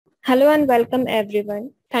Hello and welcome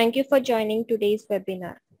everyone. Thank you for joining today's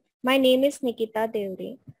webinar. My name is Nikita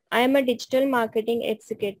Devre. I am a digital marketing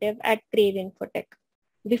executive at Crave InfoTech.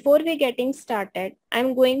 Before we getting started,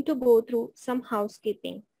 I'm going to go through some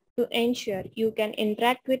housekeeping to ensure you can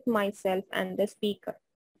interact with myself and the speaker.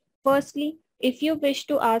 Firstly, if you wish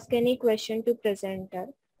to ask any question to presenter,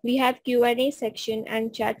 we have Q&A section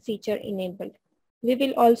and chat feature enabled. We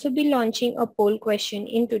will also be launching a poll question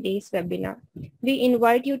in today's webinar. We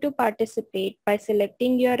invite you to participate by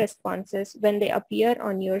selecting your responses when they appear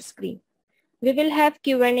on your screen. We will have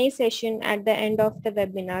Q&A session at the end of the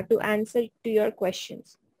webinar to answer to your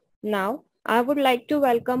questions. Now, I would like to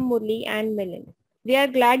welcome Murli and Milind. We are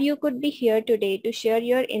glad you could be here today to share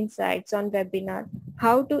your insights on webinar,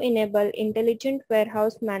 how to enable intelligent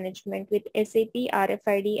warehouse management with SAP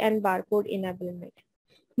RFID and barcode enablement.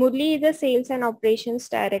 Murli is a sales and operations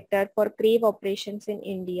director for Crave operations in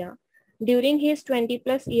India. During his 20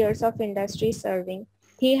 plus years of industry serving,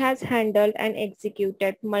 he has handled and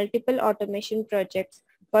executed multiple automation projects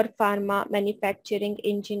for pharma, manufacturing,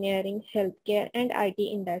 engineering, healthcare, and IT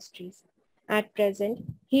industries. At present,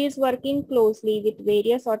 he is working closely with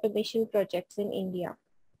various automation projects in India.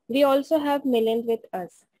 We also have Milind with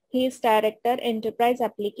us. He is Director Enterprise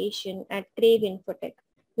Application at Crave InfoTech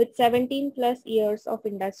with 17 plus years of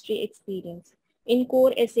industry experience in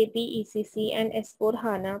core SAP ECC and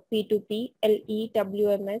S4HANA P2P, LE,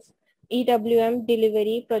 WMS, EWM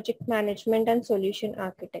delivery, project management and solution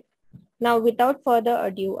architect. Now, without further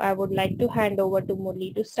ado, I would like to hand over to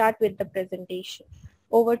Murli to start with the presentation.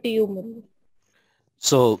 Over to you, Murli.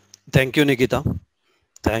 So thank you, Nikita.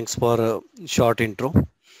 Thanks for a short intro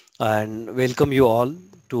and welcome you all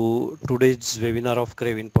to today's webinar of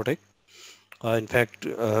Crave InfoTech. In fact,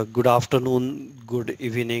 good afternoon, good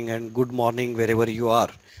evening and good morning wherever you are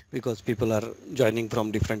because people are joining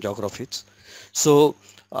from different geographies. So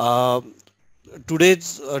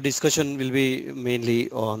today's discussion will be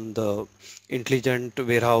mainly on the intelligent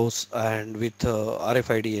warehouse and with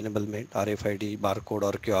RFID enablement, RFID barcode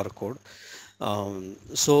or QR code.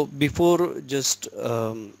 So before just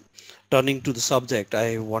turning to the subject,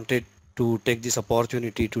 I wanted to take this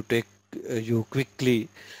opportunity to take you quickly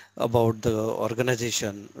about the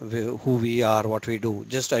organization, who we are, what we do.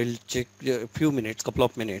 Just I'll take a few minutes, couple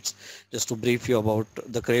of minutes, just to brief you about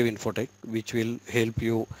the Crave InfoTech, which will help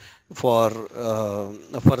you for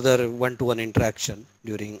further one-to-one interaction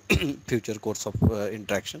during future course of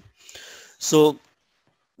interaction. So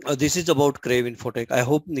this is about Crave InfoTech. I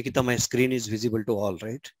hope, Nikita, my screen is visible to all,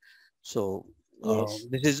 right? So Yes.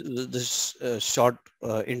 this is this short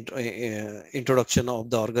introduction of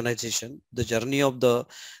the organization, the journey of the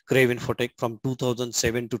Crave InfoTech from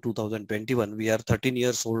 2007 to 2021. We are 13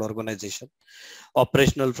 years old organization,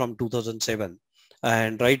 operational from 2007.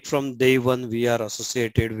 And right from day one, we are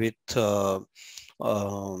associated with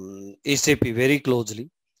SAP very closely.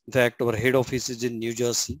 In fact, our head office is in New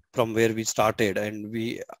Jersey, from where we started, and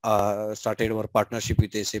we started our partnership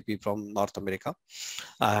with SAP from North America.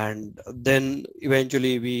 And then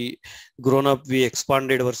eventually we grown up, we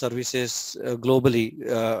expanded our services globally,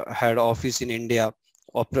 had office in India,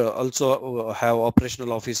 also have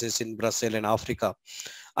operational offices in Brazil and Africa.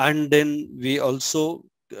 And then we also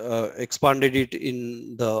expanded it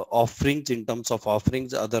in the offerings, in terms of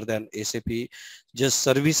offerings other than SAP, just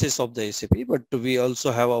services of the SAP, but we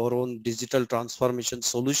also have our own digital transformation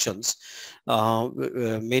solutions.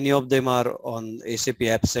 Many of them are on SAP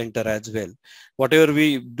App Center as well. Whatever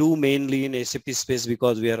we do mainly in SAP space,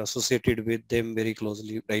 because we are associated with them very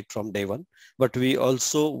closely right from day one, but we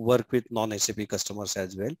also work with non-SAP customers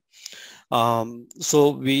as well. So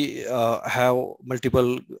we have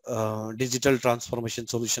multiple digital transformation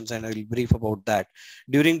solutions, and I will brief about that.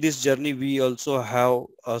 During this journey, we also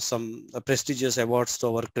have some prestigious awards to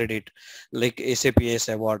our credit, like SAPS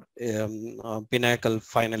award, Pinnacle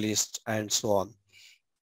finalist, and so on.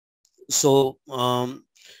 So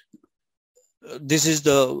this is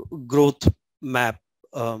the growth map,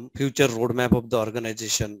 future roadmap of the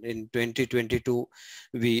organization. In 2022,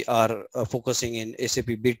 we are focusing in SAP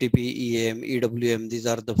BTP, EAM, EWM. These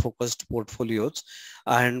are the focused portfolios.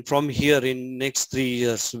 And from here, in next 3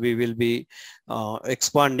 years, we will be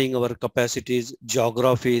expanding our capacities,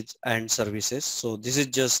 geographies, and services. So this is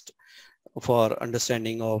just for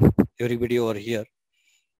understanding of everybody over here,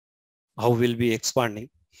 how we'll be expanding.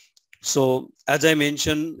 So as I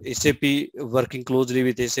mentioned, SAP, working closely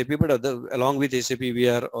with SAP, but along with SAP, we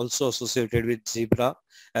are also associated with Zebra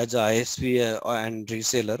as a ISV and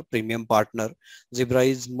reseller, premium partner. Zebra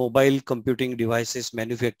is mobile computing devices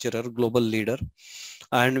manufacturer, global leader.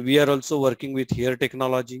 And we are also working with Here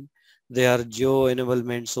Technology. They are geo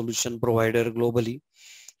enablement solution provider globally.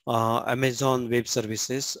 Amazon Web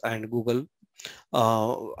Services, and Google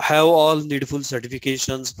have all needful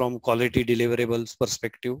certifications from quality deliverables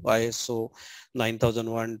perspective, ISO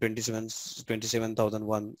 9001,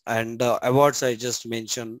 27001, and awards I just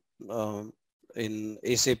mentioned in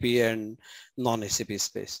SAP and non-SAP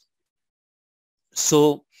space.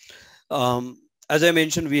 So as I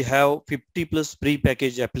mentioned, we have 50 plus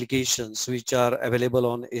pre-packaged applications which are available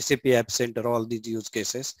on SAP App Center. All these use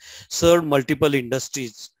cases serve multiple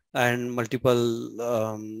industries and multiple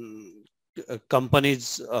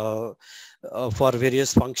companies for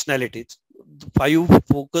various functionalities. The 5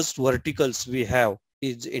 focused verticals we have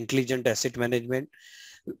is intelligent asset management,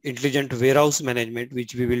 intelligent warehouse management,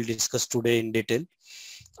 which we will discuss today in detail,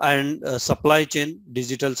 and supply chain,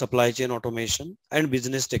 digital supply chain automation, and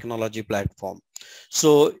business technology platform.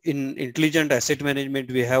 So in intelligent asset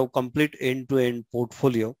management, we have complete end-to-end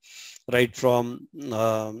portfolio, right from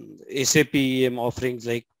SAP EM offerings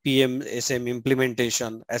like PM, SM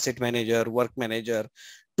implementation, asset manager, work manager,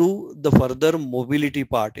 to the further mobility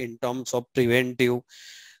part in terms of preventive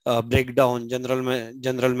breakdown,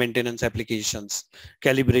 general maintenance applications,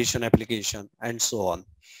 calibration application, and so on.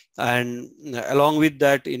 And along with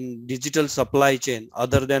that, in digital supply chain,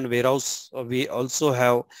 other than warehouse, we also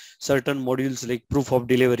have certain modules like proof of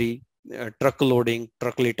delivery, truck loading,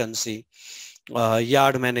 truck latency,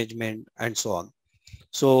 yard management, and so on.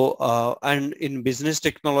 So, and in business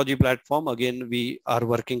technology platform, again, we are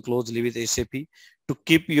working closely with SAP to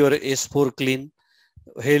keep your S4 clean,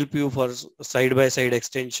 help you for side-by-side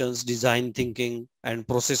extensions, design thinking, and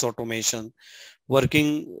process automation,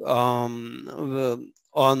 working on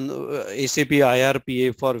SAP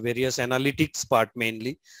IRPA for various analytics part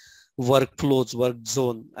mainly, workflows, work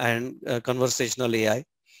zone, and conversational AI.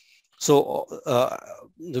 So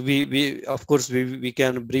we of course we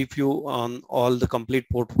can brief you on all the complete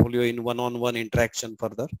portfolio in one-on-one interaction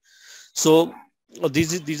further. So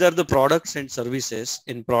these are the products and services.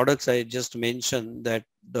 In products, I just mentioned that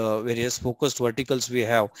the various focused verticals we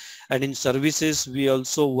have, and in services, we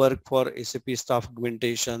also work for SAP staff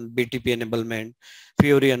augmentation, BTP enablement,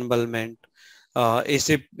 Fiori enablement,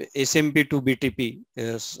 SAP, SMP to BTP,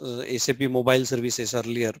 SAP mobile services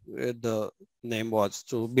earlier, the name was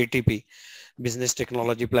to BTP, business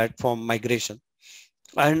technology platform migration,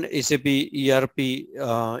 and SAP ERP,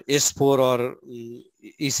 S4 or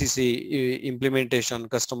ECC implementation,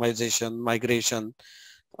 customization, migration,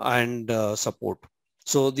 and support.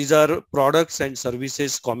 So these are products and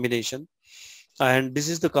services combination. And this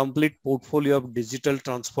is the complete portfolio of digital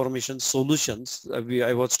transformation solutions.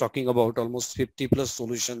 I was talking about almost 50 plus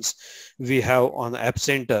solutions we have on App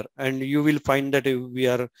Center, and you will find that we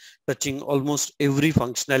are touching almost every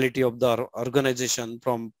functionality of the organization,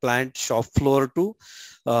 from plant shop floor to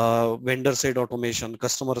vendor side automation,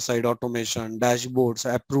 customer side automation,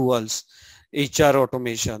 dashboards, approvals, HR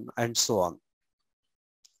automation, and so on.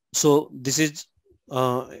 So this is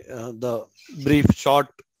the brief short,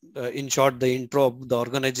 in short, the intro of the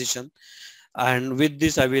organization. And with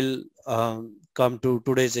this, I will come to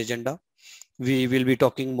today's agenda. We will be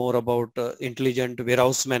talking more about intelligent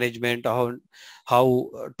warehouse management, how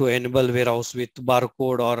to enable warehouse with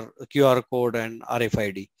barcode or QR code and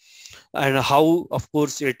RFID, and how, of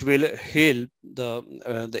course, it will help the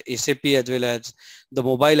SAP as well as the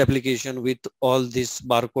mobile application with all this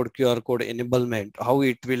barcode, QR code enablement, how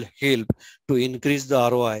it will help to increase the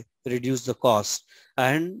ROI, reduce the cost,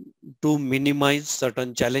 and to minimize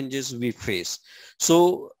certain challenges we face.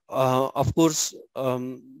 So, of course,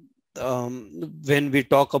 when we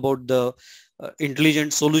talk about the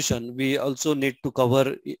intelligent solution, we also need to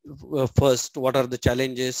cover first what are the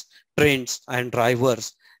challenges, trends, and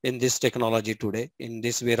drivers in this technology today, in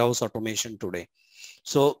this warehouse automation today.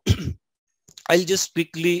 So I'll just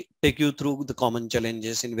quickly take you through the common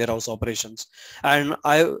challenges in warehouse operations. And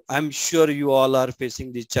I'm sure you all are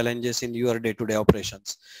facing these challenges in your day-to-day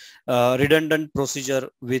operations. Redundant procedure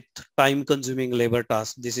with time-consuming labor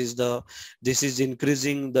tasks. This is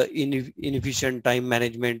increasing the inefficient time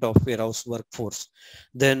management of warehouse workforce.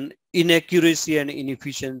 Then inaccuracy and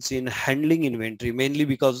inefficiency in handling inventory, mainly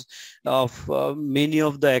because of many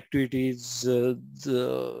of the activities,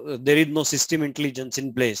 there is no system intelligence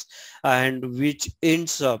in place, and which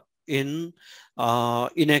ends up in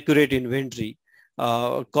inaccurate inventory,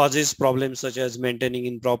 causes problems such as maintaining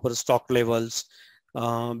improper stock levels,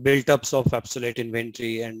 build-ups of obsolete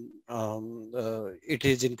inventory, and it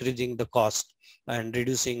is increasing the cost and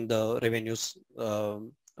reducing the revenues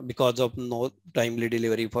because of no timely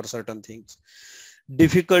delivery for certain things.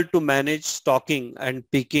 difficult to manage stocking and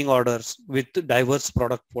picking orders with diverse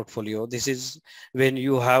product portfolio. This is when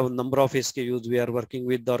you have number of SKUs. We are working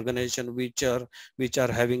with the organization which are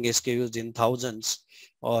having SKUs in thousands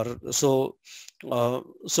or so.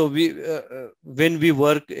 So when we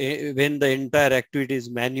work, when the entire activity is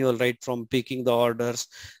manual, right, from picking the orders,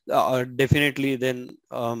 definitely then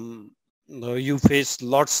you face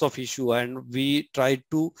lots of issue, and we try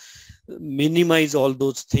to minimize all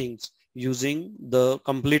those things using the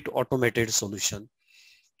complete automated solution.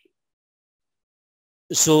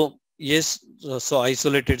 So yes, so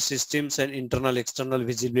isolated systems and internal external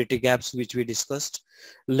visibility gaps, which we discussed,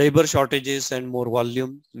 labor shortages and more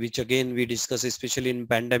volume, which again we discuss, especially in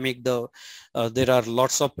pandemic, there are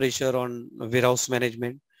lots of pressure on warehouse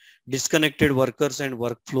management, disconnected workers and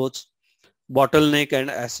workflows, bottleneck and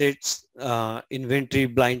assets, inventory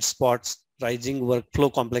blind spots, rising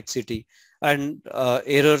workflow complexity, and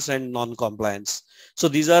errors and non-compliance. So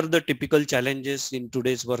these are the typical challenges in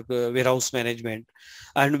today's warehouse management.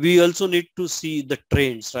 And we also need to see the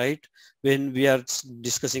trends, right? When we are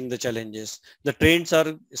discussing the challenges, the trends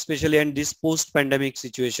are, especially in this post-pandemic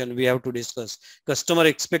situation, we have to discuss customer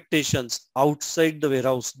expectations outside the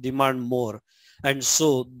warehouse demand more. And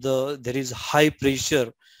so there is high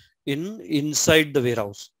pressure inside the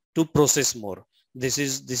warehouse to process more. This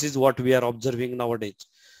is what we are observing nowadays.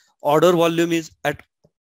 Order volume is at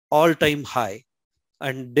all-time high,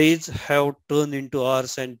 and days have turned into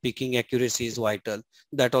hours, and picking accuracy is vital.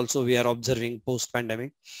 That also we are observing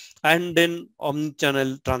post-pandemic. And then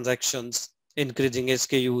omni-channel transactions, increasing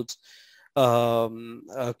SKUs,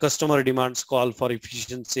 customer demands call for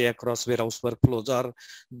efficiency across warehouse workflows are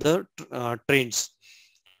the trends.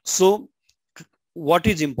 So what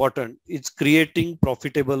is important is creating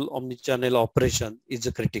profitable omnichannel operation is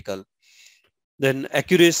critical. Then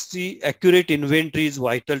accurate inventory is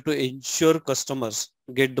vital to ensure customers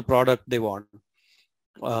get the product they want.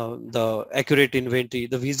 The accurate inventory,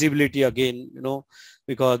 the visibility again,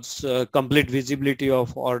 because complete visibility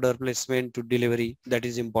of order placement to delivery, that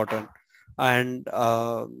is important. And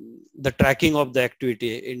the tracking of the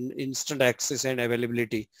activity in instant access and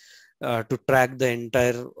availability, to track the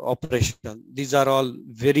entire operation. These are all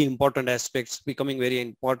very important aspects, becoming very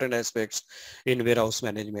important aspects in warehouse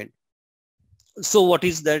management. So what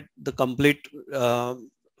is that? The complete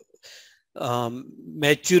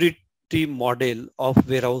maturity model of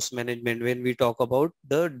warehouse management when we talk about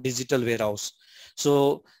the digital warehouse.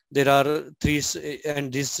 So there are three,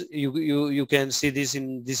 and this you can see this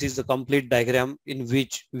is the complete diagram in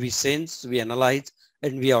which we sense, we analyze,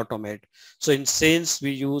 and we automate. So in sense,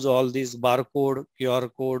 we use all these barcode, QR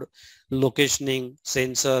code, locationing,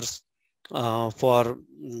 sensors for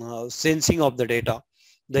sensing of the data.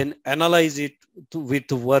 Then analyze it with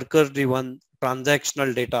worker-driven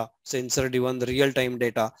transactional data, sensor-driven real-time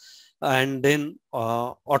data, and then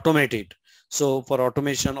automate it. So for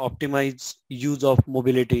automation, optimize use of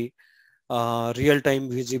mobility, real-time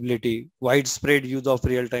visibility, widespread use of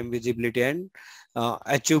real-time visibility, and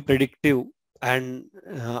achieve predictive and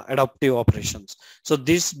adaptive operations. So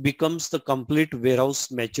this becomes the complete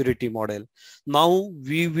warehouse maturity model. Now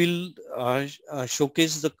we will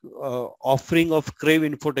showcase the offering of Crave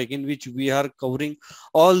InfoTech, in which we are covering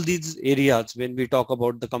all these areas when we talk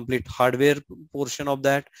about the complete hardware portion of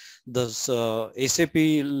that, the SAP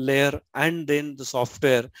layer, and then the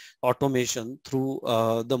software automation through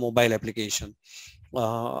the mobile application.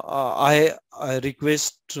 I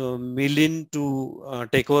request Milin to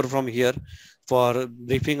take over from here for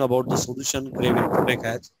briefing about the solution Crave InfoTech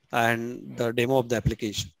has and the demo of the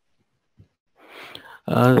application.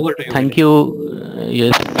 Over to you, Thank Milin. you.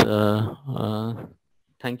 Yes.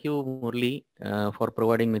 Thank you, Murli, for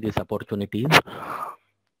providing me these opportunities.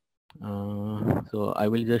 So I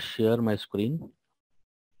will just share my screen.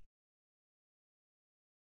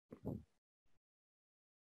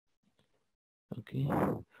 Okay.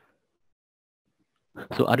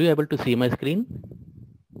 So are you able to see my screen?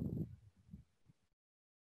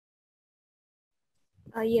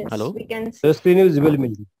 Yes, Hello? we can see. The screen is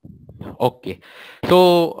visible. Okay.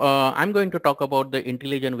 So I'm going to talk about the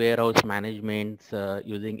intelligent warehouse management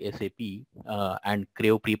using SAP and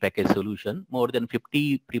Crave prepackaged solution, more than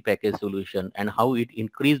 50 prepackaged solution, and how it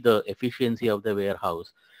increased the efficiency of the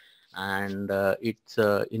warehouse, and it's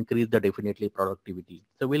increased the definitely productivity.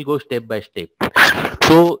 So we'll go step by step.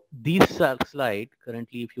 So this slide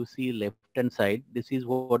currently, if you see left hand side, this is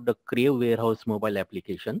what the Crave warehouse mobile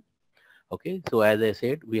application. Okay, so as I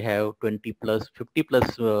said, we have 20 plus, 50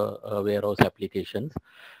 plus warehouse applications,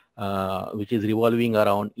 which is revolving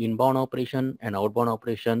around inbound operation and outbound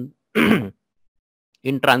operation, in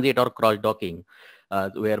transit or cross docking,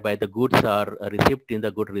 whereby the goods are received in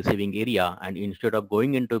the good receiving area, and instead of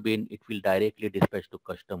going into bin, it will directly dispatch to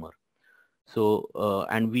customer. So,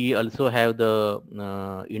 and we also have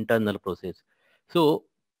the internal process. So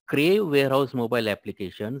Crave warehouse mobile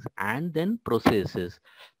applications and then processes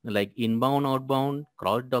like inbound, outbound,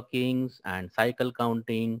 cross dockings and cycle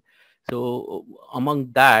counting. So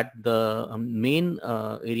among that, the main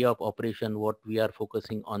area of operation, what we are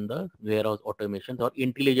focusing on the warehouse automations or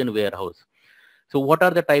intelligent warehouse. So what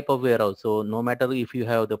are the type of warehouse? So no matter if you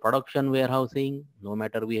have the production warehousing, no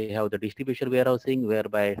matter we have the distribution warehousing,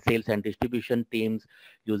 whereby sales and distribution teams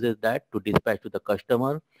uses that to dispatch to the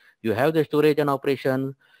customer. You have the storage and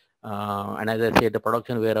operation. And as I said, the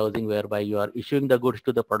production warehousing, whereby you are issuing the goods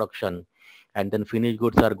to the production and then finished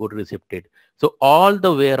goods are good received. So all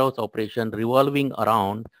the warehouse operation revolving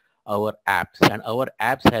around our apps, and our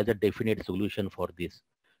apps has a definite solution for this.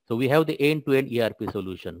 So we have the end-to-end ERP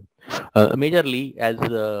solution. Majorly, as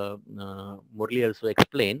Murli also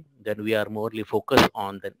explained, that we are morely focused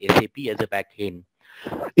on the SAP as a backend.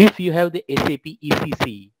 If you have the SAP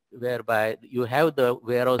ECC, whereby you have the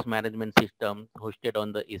warehouse management system hosted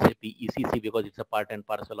on the SAP ECC, because it's a part and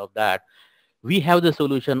parcel of that, we have the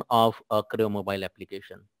solution of a Crave mobile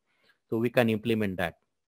application. So we can implement that.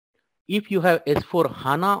 If you have S4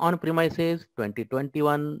 HANA on premises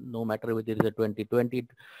 2021, no matter whether it is a 2020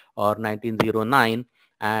 or 1909,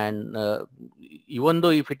 and even though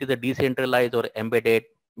if it is a decentralized or embedded,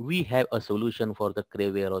 we have a solution for the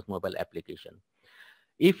Crave warehouse mobile application.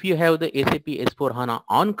 If you have the SAP S4 HANA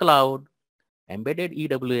on cloud, embedded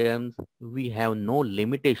EWMs, we have no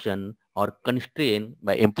limitation or constraint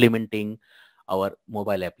by implementing our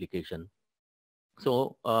mobile application.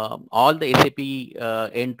 So all the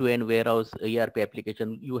SAP end-to-end warehouse ERP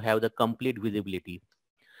application, you have the complete visibility.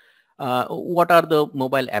 What are the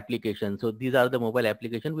mobile applications? So these are the mobile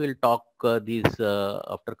applications. We'll talk these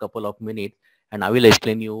after a couple of minutes, and I will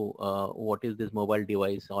explain you what is this mobile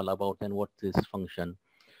device all about and what's this function.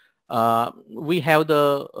 We have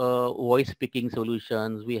the voice picking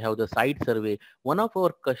solutions. We have the site survey. One of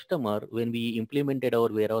our customer, when we implemented our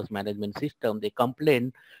warehouse management system, they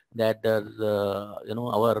complained that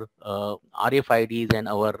our RFIDs and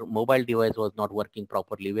our mobile device was not working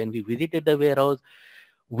properly. When we visited the warehouse,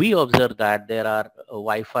 we observed that there are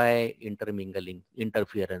Wi-Fi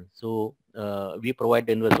interference. So we provide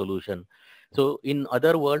them a solution. So in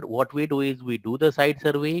other words, what we do is we do the site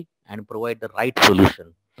survey and provide the right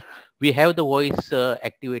solution. We have the voice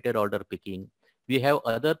activated order picking. We have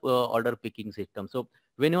other order picking systems. So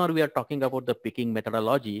whenever we are talking about the picking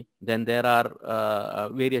methodology, then there are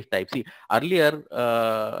various types. See, earlier,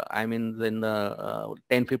 I mean, in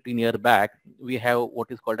 10, 15 years back, we have what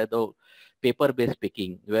is called as the paper-based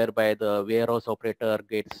picking, whereby the warehouse operator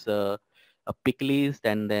gets a pick list,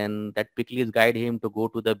 and then that pick list guide him to go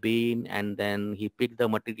to the bin, and then he picks the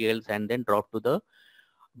materials and then drop to the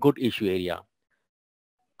good issue area.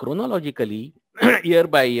 Chronologically, year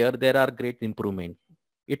by year, there are great improvements.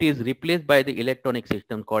 It is replaced by the electronic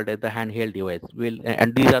system called as the handheld device.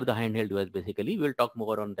 And these are the handheld device basically. We'll talk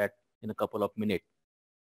more on that in a couple of minutes.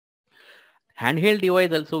 Handheld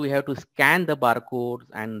device also, we have to scan the barcodes,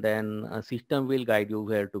 and then a system will guide you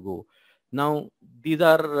where to go. Now, these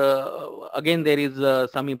are, again, there is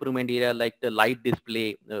some improvement area like the light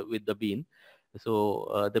display with the bin.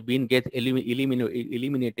 So the bin gets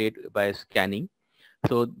eliminated by scanning.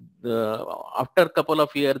 So after a couple of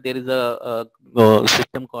years, there is a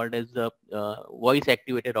system called as voice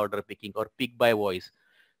activated order picking or pick by voice.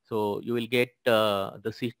 So you will get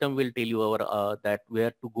the system will tell you that where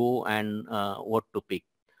to go and what to pick.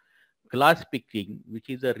 Glass picking, which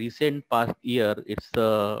is a recent past year, it's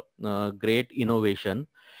a great innovation.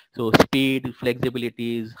 So speed,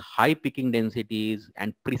 flexibilities, high picking densities,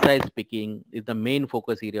 and precise picking is the main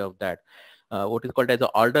focus area of that. What is called as the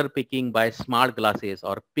order picking by smart glasses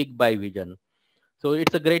or pick by vision. So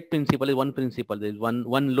it's a great principle. One principle. There's one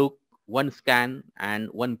look, one scan, and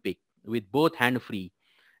one pick with both hand free,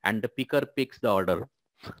 and the picker picks the order.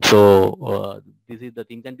 So this is the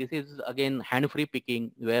thing. And this is again hand-free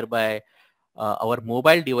picking, whereby our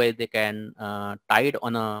mobile device, they can tie it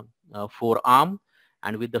on a forearm,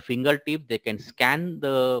 and with the fingertip they can scan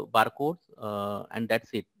the barcodes, and that's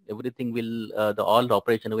it. Everything will all the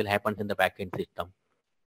operation will happen in the backend system.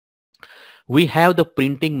 We have the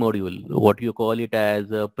printing module, what you call it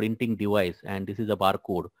as a printing device, and this is a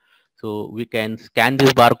barcode. So we can scan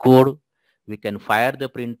this barcode. We can fire the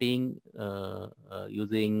printing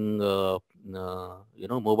using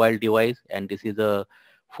mobile device, and this is a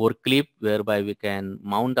forklift whereby we can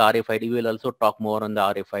mount the RFID. We will also talk more on the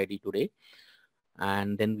RFID today,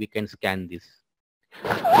 and then we can scan this.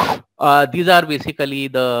 These are basically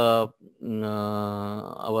the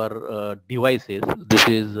our devices. This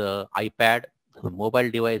is iPad, mobile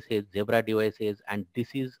devices, Zebra devices, and this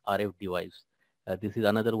is RF device. This is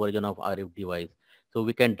another version of RF device. So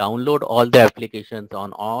we can download all the applications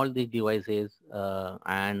on all these devices,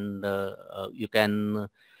 and you can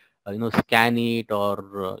scan it,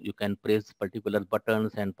 or you can press particular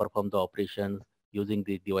buttons and perform the operations using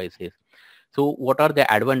these devices. So what are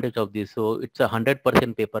the advantage of this? So it's 100%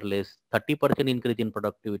 paperless, 30% increase in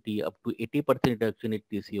productivity, up to 80% reduction in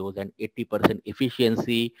TCOs, and 80%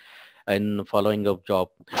 efficiency in following up job.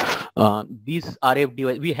 These RF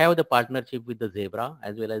device, we have the partnership with the Zebra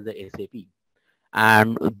as well as the SAP,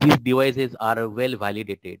 and these devices are well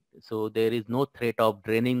validated. So there is no threat of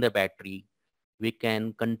draining the battery. We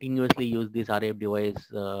can continuously use this RF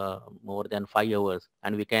device more than 5 hours,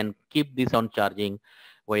 and we can keep this on charging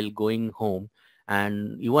while going home.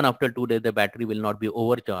 And even after 2 days, the battery will not be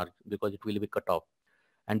overcharged because it will be cut off.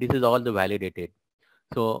 And this is all the validated.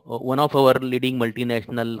 So one of our leading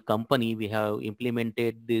multinational company, we have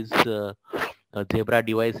implemented these Zebra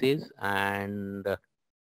devices, and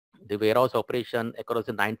the warehouse operation across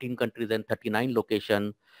the 19 countries and 39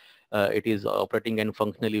 locations. It is operating and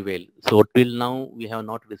functionally well. So till now, we have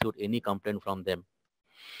not received any complaint from them.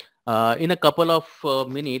 In a couple of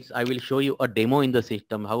minutes, I will show you a demo in the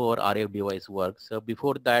system, how our RF device works.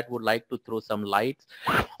 Before that, would like to throw some lights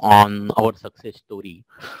on our success story.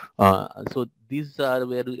 So these are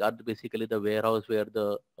where we are basically the warehouse where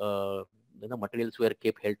the materials were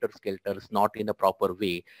kept helter-skelters, not in a proper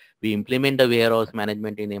way. We implement the warehouse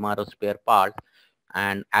management in MRO spare parts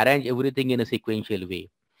and arrange everything in a sequential way.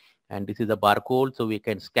 And this is a barcode, so we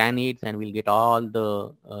can scan it and we'll get all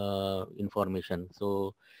the information.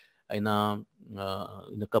 So in a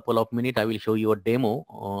couple of minutes, I will show you a demo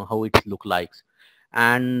how it look like.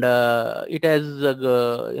 And it has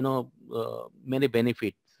many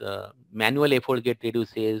benefits. Manual effort get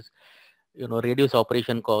reduces, reduce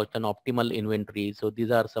operation cost and optimal inventory. So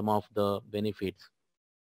these are some of the benefits.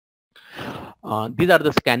 These are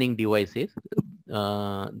the scanning devices.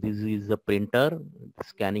 This is the printer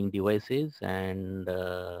scanning devices, and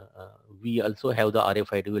we also have the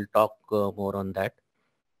RFID. We'll talk more on that.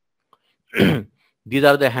 These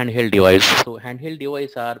are the handheld device. So handheld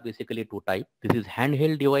device are basically two types. This is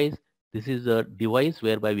handheld device. This is a device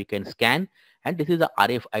whereby we can scan, and this is a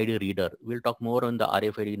RFID reader. We'll talk more on the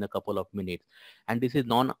RFID in a couple of minutes. And this is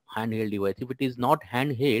non-handheld device. If it is not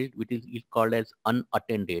handheld, it's called as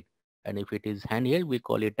unattended. And if it is handheld, we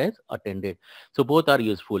call it as attended. So both are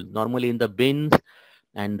useful. Normally in the bins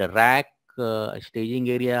and the rack staging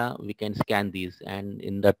area, we can scan these. And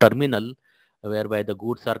in the terminal, whereby the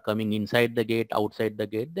goods are coming inside the gate, outside the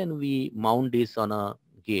gate, then we mount this on a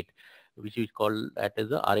gate, which is called that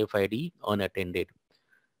as a RFID unattended.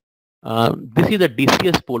 This is a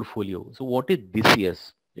DCS portfolio. So what is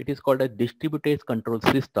DCS? It is called a distributed control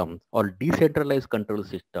system or decentralized control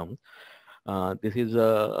system. This is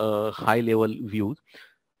a high level view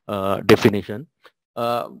definition.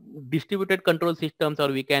 Distributed control systems, or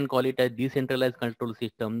we can call it a decentralized control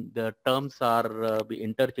system. The terms are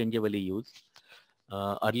interchangeably used.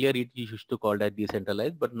 Earlier it used to call that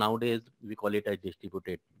decentralized, but nowadays we call it as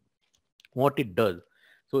distributed. What it does,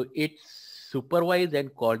 so it supervises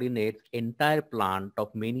and coordinates entire plant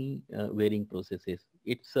of many varying processes.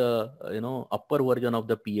 It's a upper version of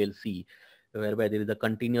the PLC, whereby there is a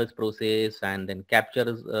continuous process and then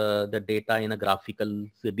captures the data in a graphical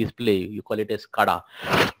display. You call it a SCADA,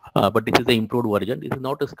 but this is the improved version. This is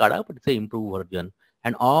not a SCADA, but it's an improved version.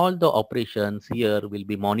 And all the operations here will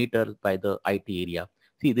be monitored by the IT area.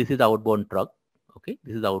 See, this is outbound truck. Okay,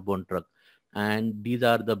 this is outbound truck, and these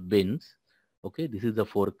are the bins. Okay, this is the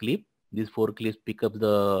forklift. These forklifts pick up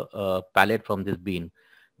the pallet from this bin.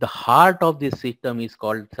 The heart of this system is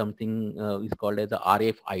called something is called as the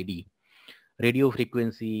RFID, radio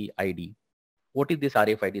frequency ID. What is this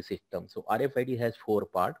RFID system? So RFID has four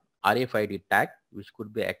parts. RFID tag, which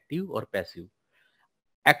could be active or passive.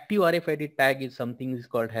 Active RFID tag is something is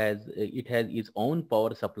called it has its own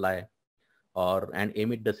power supply and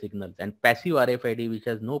emit the signals. And passive RFID, which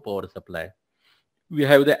has no power supply. We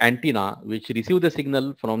have the antenna which receive the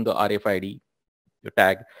signal from the RFID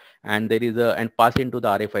tag, and there is and pass into the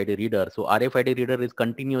RFID reader. So RFID reader is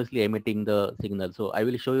continuously emitting the signal. So I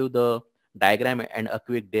will show you the diagram and a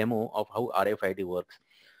quick demo of how RFID works.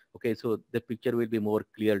 Okay, so the picture will be more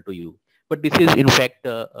clear to you. But this is in fact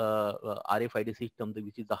RFID system,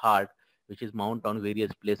 which is the heart, which is mounted on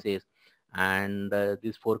various places. And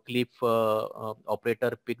this forklift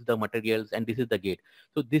operator picks the materials, and this is the gate.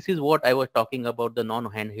 So this is what I was talking about, the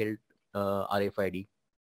non-handheld RFID.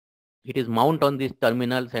 It is mount on these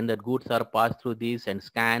terminals, and the goods are passed through these and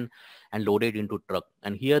scanned and loaded into truck.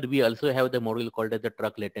 And here we also have the module called as the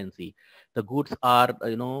truck latency. The goods are,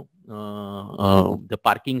 the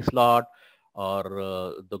parking slot, or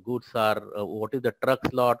the goods are what is the truck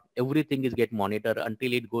slot. Everything is get monitored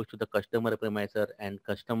until it goes to the customer premises, and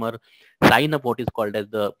customer sign up what is called as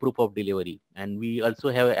the proof of delivery. And we also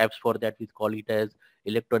have apps for that. We call it as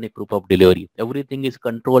electronic proof of delivery. Everything is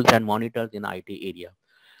controlled and monitored in IT area.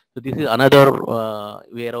 So this is another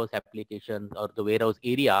warehouse application, or the warehouse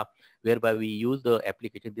area whereby we use the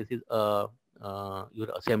application. This is your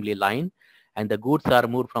assembly line, and the goods are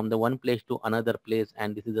moved from the one place to another place,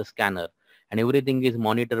 and this is a scanner, and everything is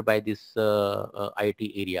monitored by this IT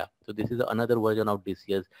area. So this is another version of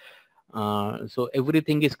DCS. So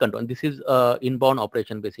everything is controlled. This is inbound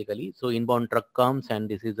operation basically. So inbound truck comes, and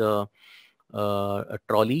this is a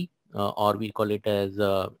trolley, or we call it as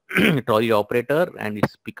a trolley operator, and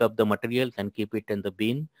it's pick up the materials and keep it in the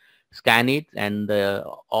bin, scan it, and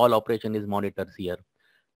all operation is monitored here.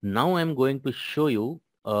 Now I'm going to show you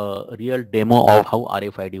a real demo of how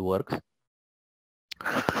RFID works.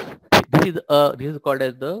 This is called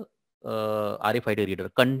as the RFID reader,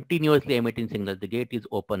 continuously emitting signals. The gate is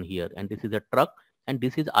open here, and this is a truck, and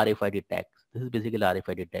this is RFID tag. This is basically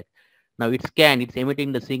RFID tag. Now it's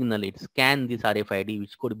emitting the signal. It scans this RFID,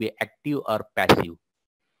 which could be active or passive.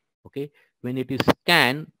 Okay, when it is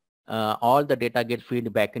scanned, all the data gets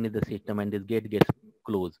fed back into the system, and this gate gets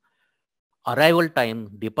closed. Arrival time,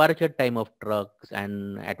 departure time of trucks,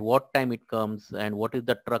 and at what time it comes, and what is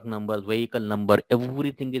the truck number, vehicle number,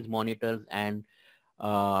 everything is monitored and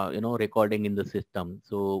recording in the system.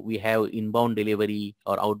 So we have inbound delivery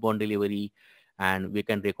or outbound delivery, and we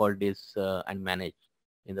can record this and manage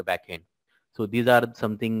in the back end. So these are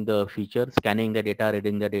something the features: scanning the data,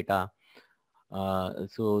 reading the data.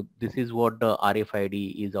 So this is what the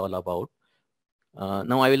RFID is all about.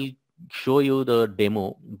 Now I will show you the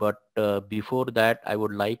demo, but before that I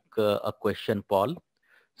would like a question, Paul.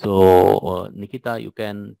 So Nikita, you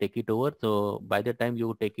can take it over. So by the time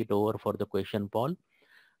you take it over for the question, Paul,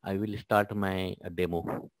 I will start my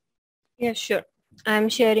demo. Yeah, sure. I'm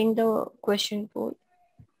sharing the question poll.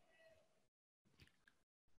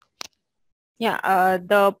 Yeah,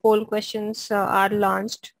 the poll questions are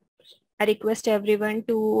launched. I request everyone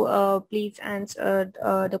to please answer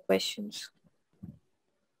the questions.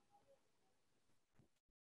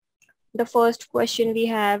 The first question we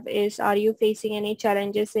have is, are you facing any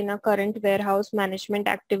challenges in a current warehouse management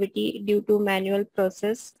activity due to manual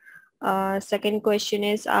process? Second question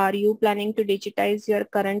is, are you planning to digitize your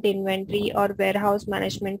current inventory or warehouse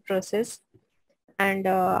management process? And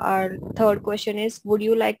our third question is, would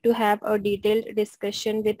you like to have a detailed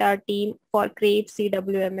discussion with our team for Crave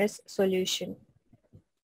CWMS solution?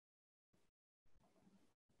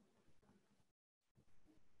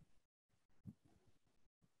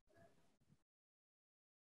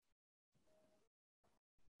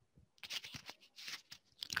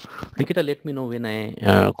 Nikita, let me know when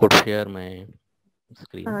I could share my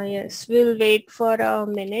screen. Yes, we'll wait for a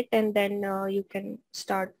minute, and then you can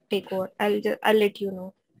take over. I'll let you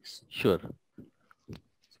know. Sure.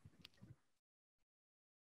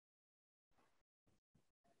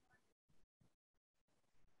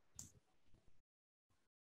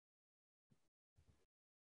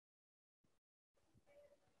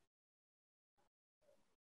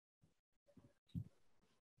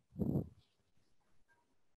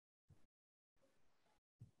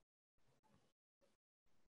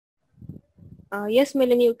 Yes,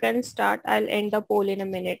 Milan, you can start. I'll end the poll in a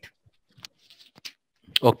minute.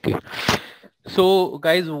 Okay. So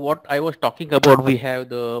guys, what I was talking about, we have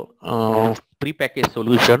the prepackaged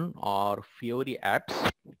solution or Fiori apps.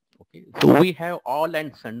 Okay. So we have all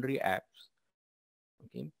and sundry apps.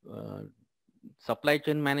 Okay. Supply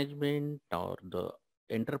chain management, or the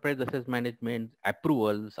enterprise asset management,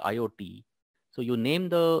 approvals, IoT. So you name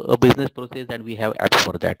the business process, and we have apps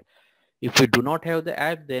for that. If we do not have the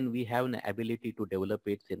app, then we have an ability to develop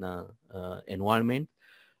it in a environment,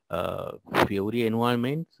 Fiori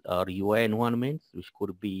environments or UI environments, which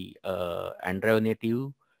could be Android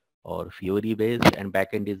native or Fiori based, and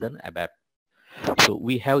backend is an ABAP. So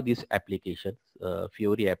we have these applications,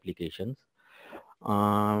 Fiori applications.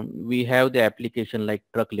 We have the application like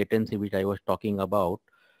truck latency, which I was talking about,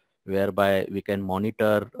 whereby we can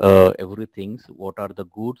monitor everything, what are the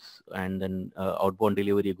goods, and then outbound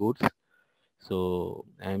delivery goods. So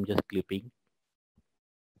I'm just clipping.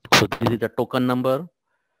 So this is the token number,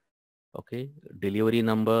 okay, delivery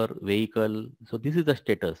number, vehicle. So this is the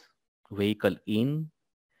status: vehicle in,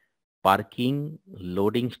 parking,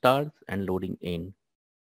 loading starts, and loading in.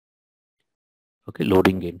 Okay,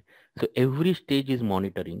 loading in. So every stage is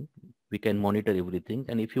monitoring. We can monitor everything,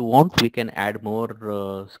 and if you want, we can add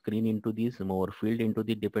more screen into this, more field into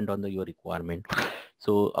the depend on your requirement.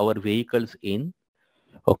 So our vehicles in,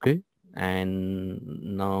 okay, and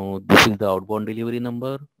now this is the outbound delivery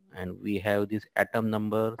number, and we have this atom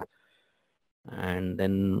number, and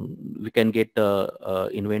then we can get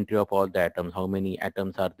inventory of all the atoms, how many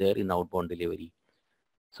atoms are there in outbound delivery.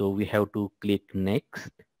 So we have to click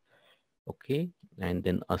next, okay, and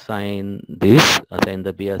then assign this, assign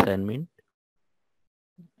the B assignment,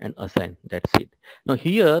 and assign. That's it. Now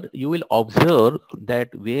here you will observe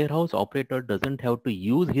that warehouse operator doesn't have to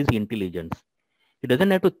use his intelligence. He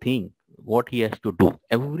doesn't have to think what he has to do.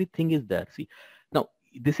 Everything is there. See, now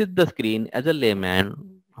this is the screen. As a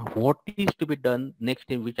layman, what is to be done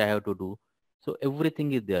next in which I have to do? So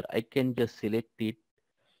everything is there. I can just select it.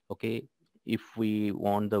 Okay. If we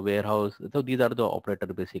want the warehouse, so these are the operator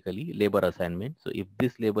basically labor assignment. So if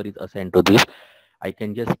this labor is assigned to this, I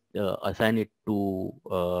can just assign it to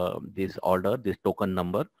this order, this token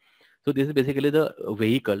number. So this is basically the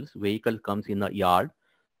vehicles. Vehicle comes in a yard,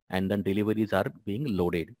 and then deliveries are being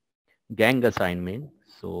loaded. Gang assignment.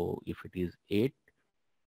 So if it is 8,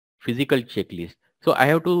 physical checklist. So I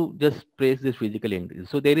have to just press this physical entry.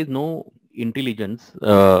 So there is no intelligence,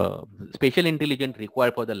 special intelligence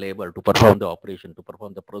required for the labor to perform the operation, to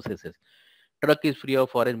perform the processes. Truck is free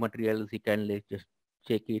of foreign materials. He can just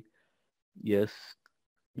check it. Yes.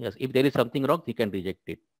 Yes. If there is something wrong, he can reject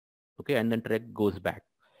it. Okay. And then truck goes back.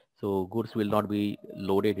 So goods will not be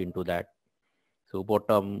loaded into that. So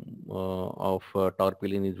bottom of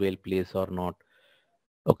tarpaulin is well placed or not.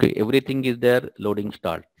 Okay, everything is there. Loading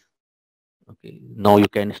starts. Okay, now you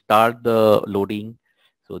can start the loading.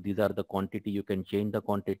 So these are the quantity. You can change the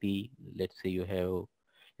quantity. Let's say you have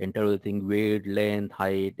enter everything, weight, length,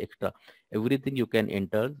 height, extra. Everything you can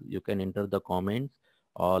enter. You can enter the comments.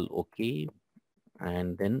 All okay,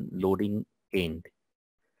 and then loading end.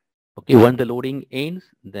 Okay, once the loading ends,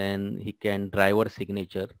 then he can driver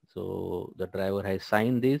signature. So the driver has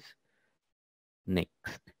signed this.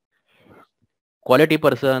 Next. Quality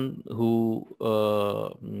person who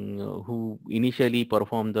initially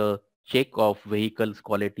perform the check of vehicles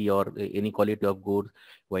quality or any quality of goods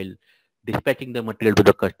while dispatching the material to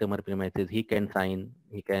the customer premises, he can sign,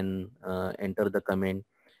 he can enter the comment,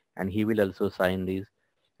 and he will also sign this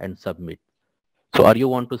and submit. So are you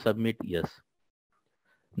want to submit? Yes.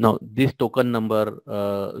 Now this token number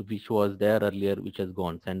which was there earlier, which has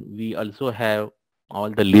gone, and we also have all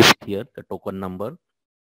the list here, the token number.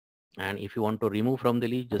 And if you want to remove from the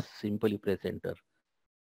list, just simply press enter.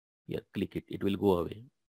 Here, click it, it will go away.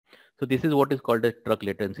 So this is what is called a truck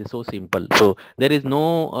latency. So simple. So there is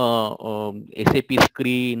no SAP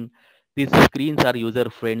screen. These screens are user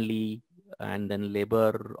friendly, and then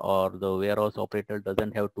labor or the warehouse operator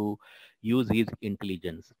doesn't have to use his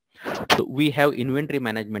intelligence. So we have inventory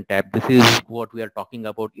management tab. This is what we are talking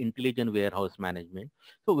about, intelligent warehouse management.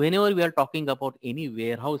 So whenever we are talking about any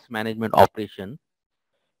warehouse management operation,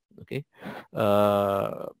 okay,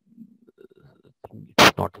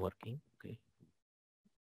 it's not working. Okay.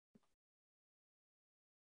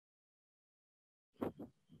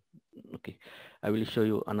 Okay, I will show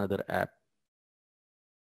you another app.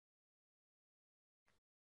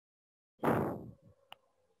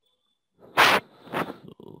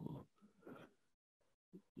 So,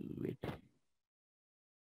 wait.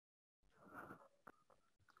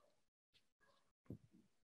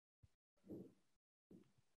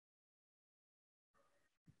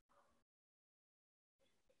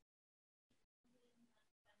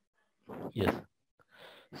 Yes.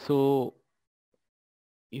 So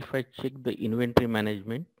if I check the inventory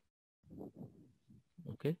management,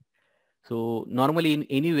 okay. So normally in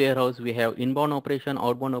any warehouse, we have inbound operation,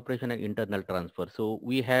 outbound operation, and internal transfer. So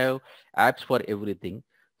we have apps for everything.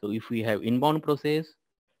 So if we have inbound process,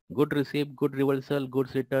 good receipt, good reversal,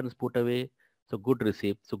 goods returns, put away. So good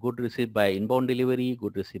receipt. So good receipt by inbound delivery,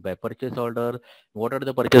 good receipt by purchase order. What are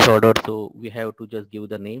the purchase orders? So we have to just give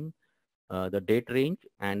the name, the date range,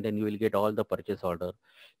 and then you will get all the purchase order.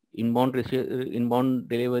 Inbound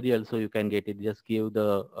delivery also you can get it. Just give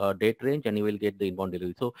the date range and you will get the inbound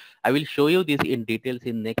delivery. So I will show you this in details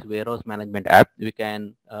in next warehouse management app. We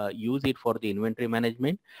can use it for the inventory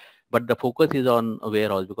management, but the focus is on a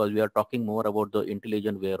warehouse because we are talking more about the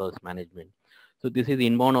intelligent warehouse management. So this is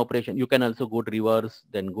inbound operation. You can also go to reverse,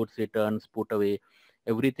 then goods returns, put away,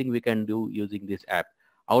 everything we can do using this app.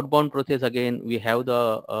 Outbound process, again, we have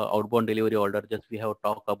the outbound delivery order. Just we have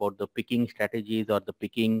talked about the picking strategies or the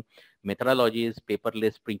picking methodologies,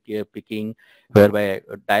 paperless picking, whereby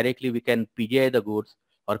directly we can PGI the goods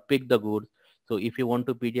or pick the goods. So if you want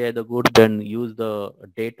to PGI the goods, then use the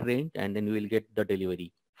date range and then you will get the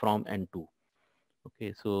delivery from and to.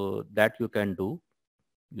 Okay, so that you can do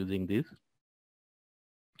using this.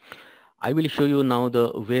 I will show you now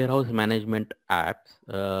the warehouse management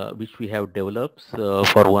apps which we have developed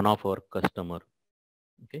for one of our customer.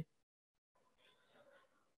 Okay.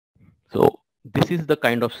 So this is the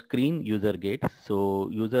kind of screen user gets. So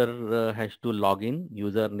user has to log in,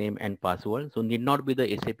 username and password. So need not be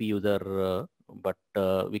the SAP user, but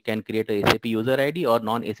we can create a SAP user ID, or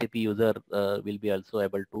non-SAP user will be also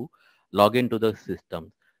able to log into the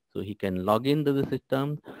system. So he can log into the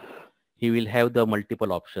system. He will have the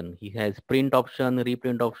multiple option. He has print option,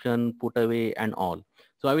 reprint option, put away and all.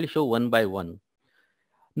 So I will show one by one.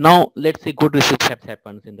 Now let's say good receipt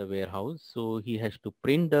happens in the warehouse. So he has to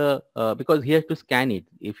print the, because he has to scan it.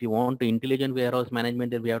 If you want to intelligent warehouse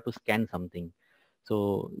management, then we have to scan something.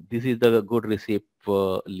 So this is the good receipt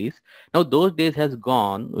list. Now those days has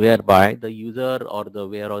gone whereby the user or the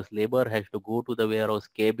warehouse labor has to go to the warehouse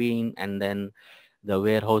cabin, and then the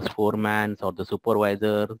warehouse foreman or the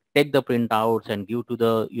supervisor take the printouts and give to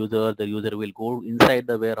the user. The user will go inside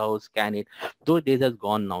the warehouse, scan it. Those days has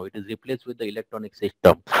gone now. It is replaced with the electronic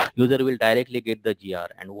system. User will directly get the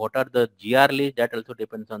GR. And what are the GR list? That also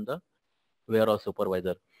depends on the warehouse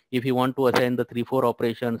supervisor. If you want to assign the 3-4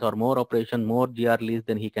 operations or more GR list,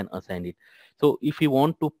 then he can assign it. So if he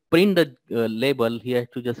want to print the label, he has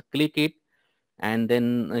to just click it, and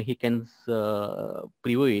then he can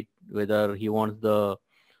preview it, whether he wants the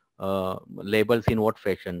labels in what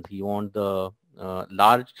fashion. He wants the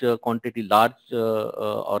large quantity, large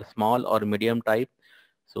or small or medium type.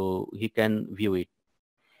 So he can view it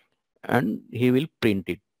and he will print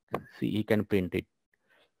it. See, he can print it.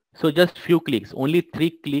 So just few clicks, only 3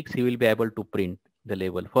 clicks, he will be able to print the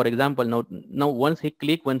label. For example, now once he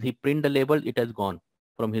print the label, it has gone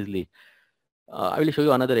from his list. I will show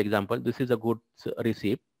you another example. This is a good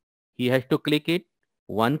receipt. He has to click it,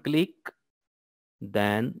 1 click,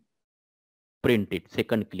 then print it,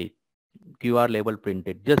 second click, QR label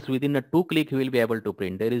printed. Just within a 2 click, he will be able to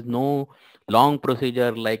print. There is no long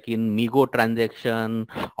procedure like in Migo transaction,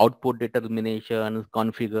 output determination,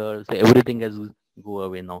 configure. So everything has go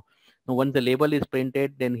away now. Now, once the label is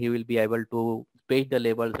printed, then he will be able to paste the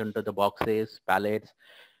labels into the boxes, pallets.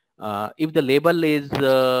 If the label is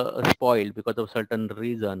spoiled because of certain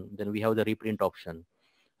reason, then we have the reprint option.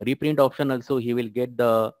 Reprint option also, he will get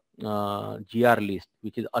the GR list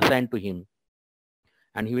which is assigned to him,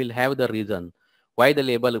 and he will have the reason why the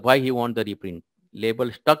label, why he want the reprint.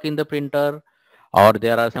 Label stuck in the printer, or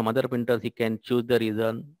there are some other printers, he can choose the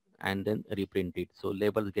reason and then reprint it. So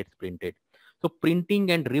labels gets printed. So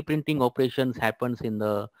printing and reprinting operations happens in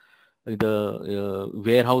the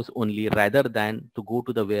warehouse only, rather than to go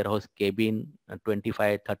to the warehouse cabin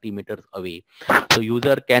 25-30 meters away. So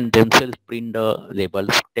user can themselves print the labels,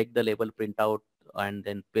 take the label printout, and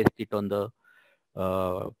then paste it on the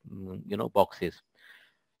boxes.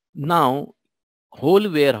 Now whole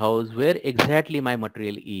warehouse, where exactly my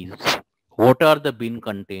material is, what are the bin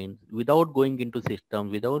contents, without going into system,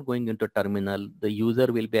 without going into terminal, the user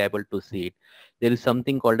will be able to see it. There is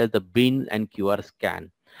something called as the bin and QR scan.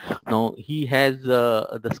 Now he has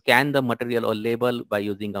the scan the material or label by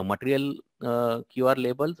using a material QR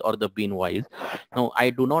labels or the bin wise. Now I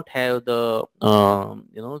do not have the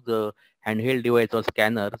the handheld device or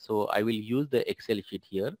scanner, so I will use the Excel sheet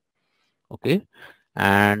here. Okay,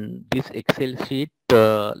 and this Excel sheet,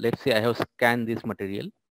 let's say I have scanned this material.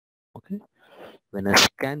 Okay, when I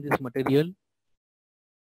scan this material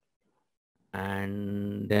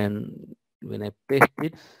and then when I paste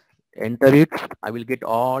it, enter it, I will get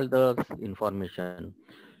all the information.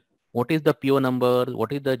 What is the PO number?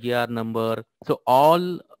 What is the GR number? So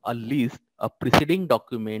all a list, a preceding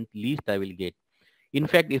document list I will get. In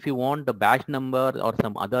fact, if you want the batch number or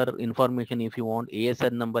some other information, if you want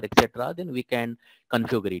ASN number, etc., then we can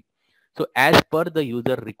configure it. So as per the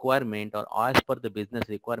user requirement or as per the business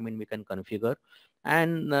requirement, we can configure.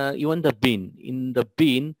 And even the bin, in the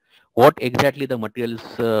bin, what exactly the materials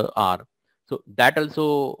are. So that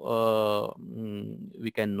also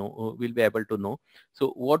we can know, we'll be able to know. So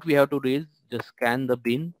what we have to do is just scan the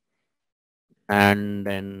bin and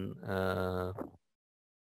then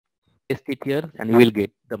paste it here, and we will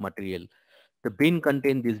get the material. The bin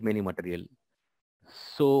contains this many material.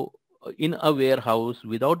 So in a warehouse,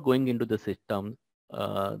 without going into the system,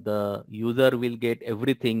 the user will get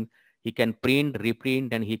everything. He can print,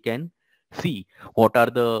 reprint, and he can see what are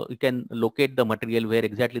the, you can locate the material, where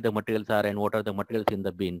exactly the materials are and what are the materials in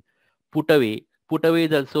the bin. Put away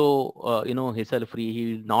is also hassle free.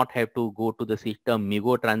 He will not have to go to the system,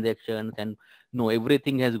 Migo transactions, and No,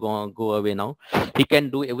 everything has go away now. He can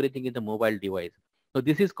do everything in the mobile device. So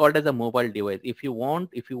this is called as a mobile device. If you want,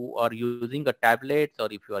 if you are using a tablet or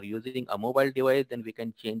if you are using a mobile device, then we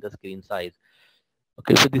can change the screen size.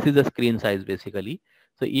 Okay, so this is the screen size basically.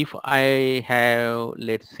 So if I have,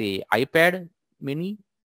 let's say, iPad mini,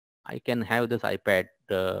 I can have this iPad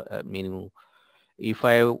mini. If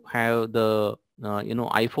I have the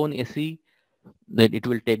iPhone SE, then it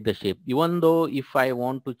will take the shape. Even though if I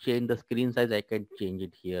want to change the screen size, I can change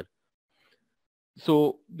it here.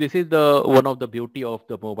 So this is the one of the beauty of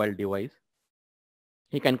the mobile device.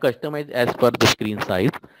 He can customize as per the screen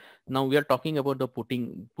size. Now we are talking about the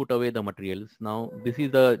put away the materials. Now this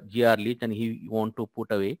is the GR list and he want to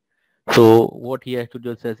put away. So what he has to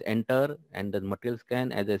do is enter and the material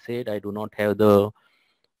scan. As I said, I do not have the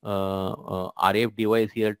RF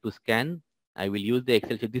device here to scan. I will use the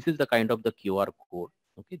Excel sheet. This is the kind of the QR code.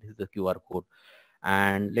 Okay, this is the QR code.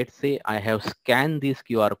 And let's say I have scanned this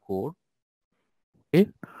QR code. Okay,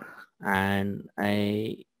 and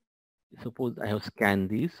I suppose I have scanned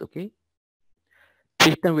this. Okay,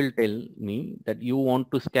 system will tell me that you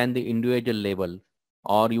want to scan the individual labels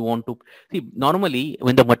or you want to see. Normally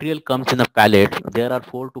when the material comes in a pallet, there are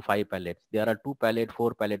 4 to 5 pallets. There are 2 pallet,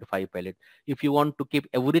 4 pallet, 5 pallet. If you want to keep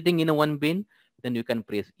everything in a one bin, then you can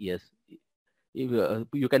press yes. If,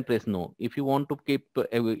 you can press no. If you want to keep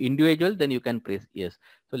individual, then you can press yes.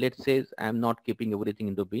 So let's say I'm not keeping everything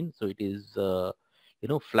in the bin, so it is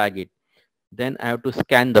flag it. Then I have to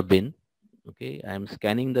scan the bin. Okay, I'm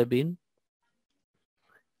scanning the bin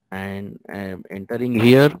and I'm entering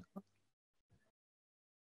here.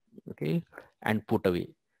 Okay, and put away.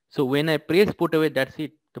 So when I press put away, that's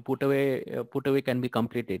it. The put away can be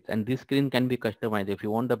completed, and this screen can be customized. If you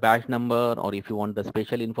want the batch number or if you want the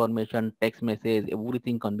special information, text message,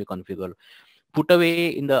 everything can be configured. Put away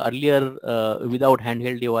in the earlier without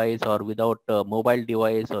handheld device or without mobile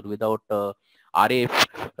device or without RF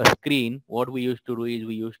screen, what we used to do is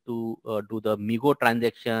we used to do the Migo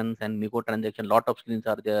transactions, and Migo transaction, lot of screens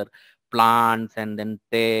are there, plants and then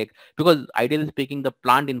tech, because ideally speaking, the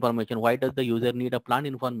plant information, why does the user need a plant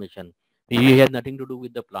information? He has nothing to do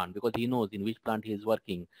with the plant because he knows in which plant he is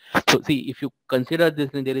working. So see, if you consider this,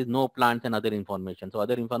 then there is no plants and other information. So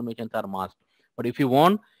other informations are masked. But if you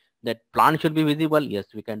want that plant should be visible, yes,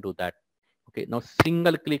 we can do that. Okay, now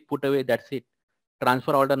single click put away, that's it.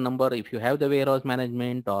 Transfer order number, if you have the warehouse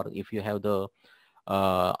management or if you have the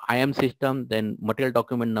IM system, then material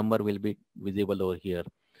document number will be visible over here.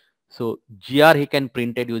 So GR he can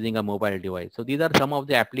print it using a mobile device. So these are some of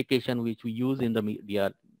the application which we use in the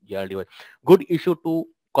GR device. Good issue to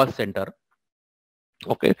cost center.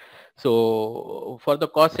 Okay, so for the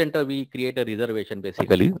cost center, we create a reservation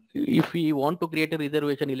basically. If we want to create a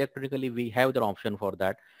reservation electronically, we have the option for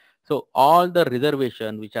that. So all the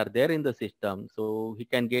reservation which are there in the system, so he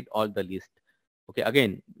can get all the list. Okay,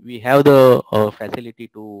 again, we have the facility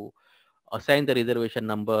to assign the reservation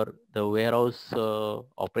number. The warehouse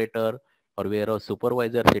operator or warehouse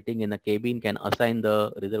supervisor sitting in a cabin can assign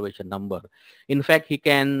the reservation number. In fact, he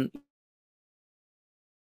can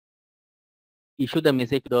issue the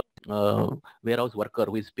message to the warehouse worker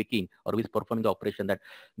who is speaking or who is performing the operation that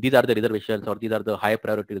these are the reservations or these are the high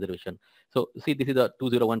priority reservation. So see, this is a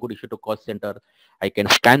 201 good issue to cost center. I can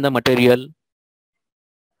scan the material.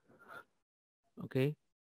 Okay.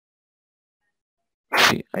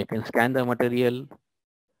 See, I can scan the material.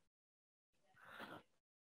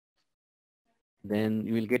 Then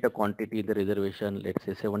you will get a quantity in the reservation, let's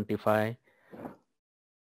say 75.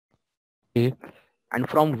 Okay. And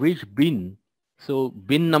from which bin? So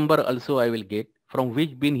bin number also I will get. From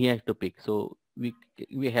which bin he has to pick. So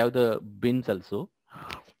we have the bins also,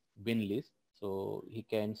 bin list. So he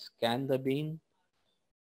can scan the bin.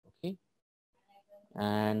 Okay.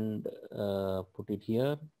 And put it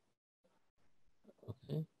here.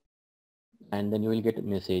 Okay. And then you will get a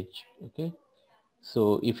message. Okay.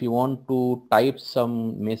 So if you want to type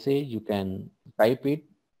some message, you can type it,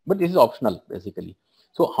 but this is optional basically.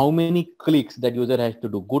 So how many clicks that user has to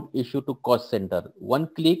do? Good issue to cost center. One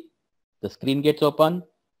click, the screen gets open,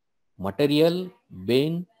 material,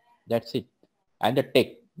 bin, that's it. And the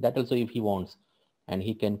text, that also if he wants. And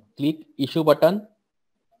he can click issue button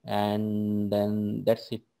and then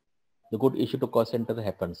that's it. The good issue to cost center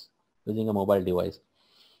happens using a mobile device.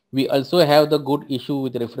 We also have the good issue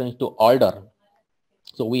with reference to order.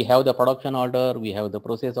 So we have the production order, we have the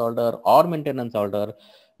process order or maintenance order.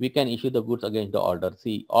 We can issue the goods against the order.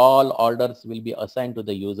 See, all orders will be assigned to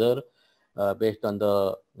the user based on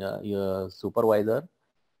the supervisor.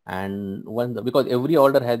 And because every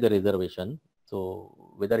order has the reservation. So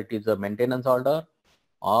whether it is a maintenance order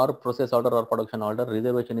or process order or production order,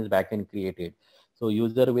 reservation is backend created. So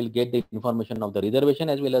user will get the information of the reservation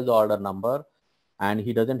as well as the order number, and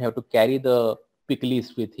he doesn't have to carry the pick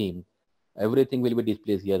list with him. Everything will be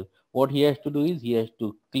displayed here. What he has to do is he has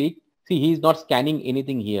to click. See, he is not scanning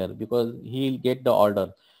anything here because he'll get the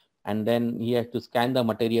order, and then he has to scan the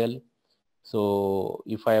material. So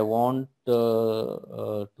if I want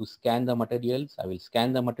to scan the materials, I will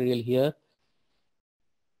scan the material here.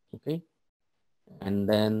 Okay, and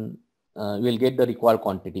then we'll get the required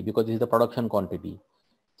quantity because this is the production quantity.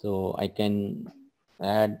 So I can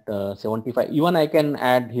add 75. Even I can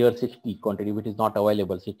add here 60 quantity, which is not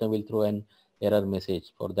available. System will throw an error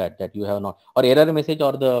message for that you have not, or error message,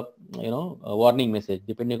 or the warning message,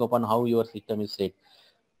 depending upon how your system is set.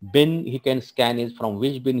 Bin he can scan is from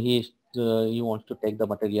which bin he wants to take the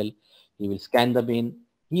material. He will scan the bin.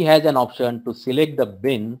 He has an option to select the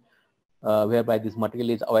bin whereby this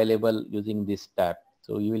material is available using this tab.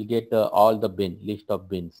 So you will get all the bin, list of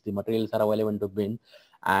bins. The materials are available in the bin,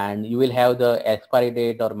 and you will have the expiry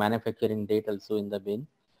date or manufacturing date also in the bin.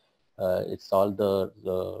 It's all the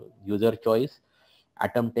user choice.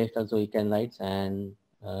 Atom test also you can write, and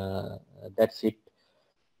that's it.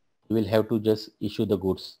 You will have to just issue the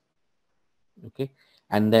goods. Okay,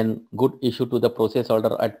 and then good issue to the process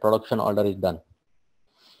order at production order is done.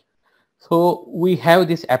 So we have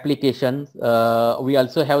this application. We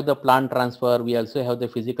also have the plant transfer. We also have the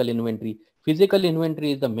physical inventory. Physical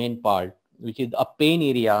inventory is the main part, which is a pain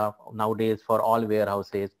area nowadays for all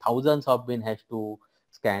warehouses. Thousands of bin has to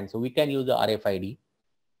scan. So we can use the RFID.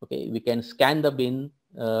 Okay, we can scan the bin,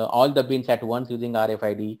 all the bins at once using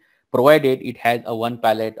RFID, provided it has a one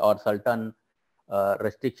pallet or certain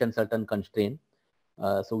restriction, certain constraint.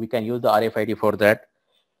 So we can use the RFID for that.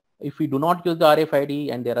 If we do not use the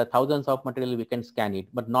RFID and there are thousands of material, we can scan it.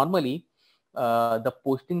 But normally, the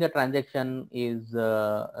posting the transaction is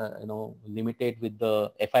limited with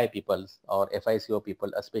the FI peoples or FICO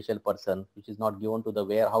people, a special person, which is not given to the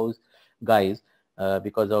warehouse guys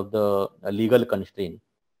because of the legal constraint.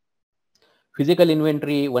 Physical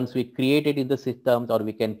inventory, once we create it in the systems, or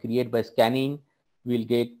we can create by scanning, we'll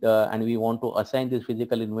get and we want to assign this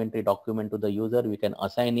physical inventory document to the user, we can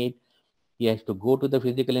assign it. He has to go to the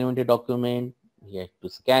physical inventory document. He has to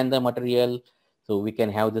scan the material. So we can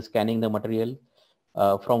have the scanning the material.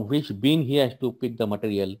 From which bin he has to pick the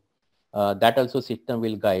material. That also system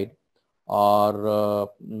will guide. Or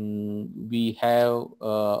we have,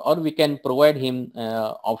 or we can provide him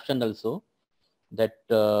option also that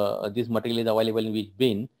this material is available in which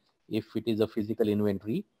bin if it is a physical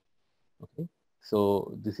inventory. Okay.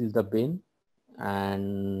 So this is the bin.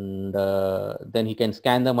 And then he can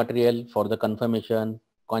scan the material for the confirmation,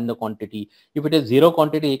 coin the quantity. If it is zero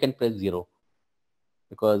quantity, he can press 0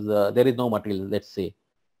 because there is no material, let's say.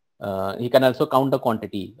 He can also count the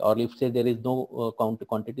quantity, or if say there is no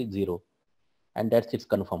quantity, 0, and that's it's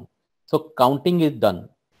confirmed. So counting is done.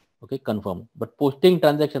 Okay, confirm. But posting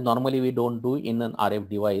transaction normally we don't do in an RF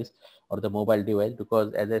device or the mobile device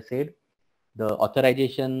because, as I said, the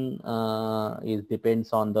authorization is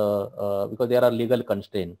depends on the because there are legal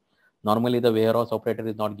constraints. Normally the warehouse operator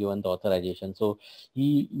is not given the authorization, so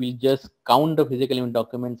he will just count the physical inventory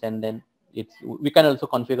documents, and then we can also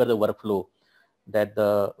configure the workflow that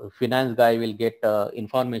the finance guy will get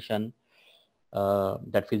information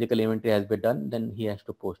that physical inventory has been done, then he has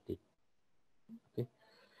to post it. Okay,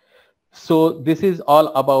 so this is all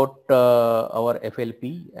about our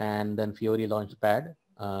FLP and then Fiori Launchpad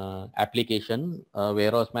application,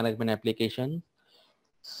 warehouse management application.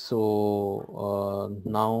 So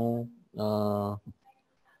now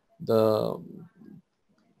the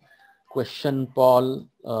question, Paul,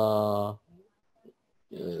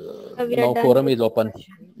 We are now done forum with is the open.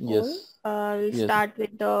 question poll. Yes. We'll Yes. start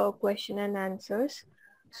with the question and answers.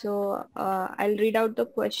 So I'll read out the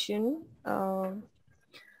question.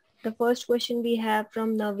 The first question we have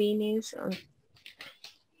from Naveen is,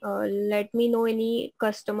 let me know any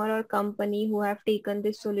customer or company who have taken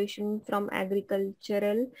this solution from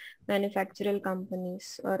agricultural manufacturer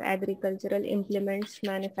companies or agricultural implements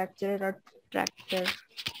manufacturer or tractor.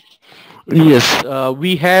 Yes,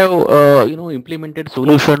 we have implemented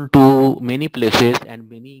solution to many places and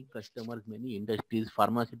many customers, many industries,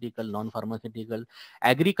 pharmaceutical, non-pharmaceutical,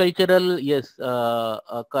 agricultural. Yes,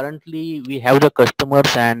 currently we have the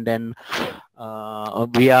customers, and then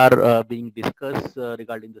we are being discussed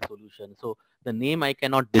regarding the solution. So the name I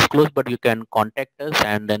cannot disclose, but you can contact us,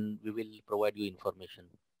 and then we will provide you information.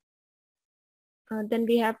 Then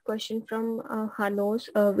we have question from Hanos.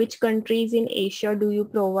 Which countries in Asia do you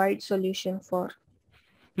provide solution for?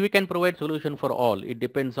 We can provide solution for all. It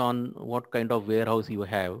depends on what kind of warehouse you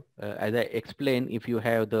have. As I explained, if you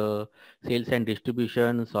have the sales and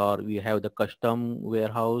distributions, or you have the custom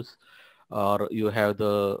warehouse, or you have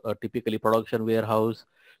the typically production warehouse.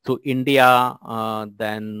 So India,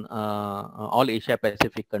 then all Asia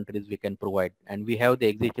Pacific countries we can provide. And we have the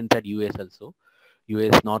existence at US also,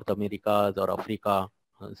 US, North Americas or Africa.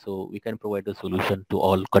 So we can provide the solution to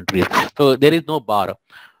all countries. So there is no bar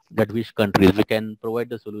that which countries we can provide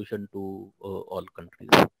the solution to all countries.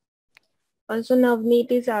 Also,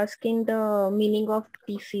 Navneet is asking the meaning of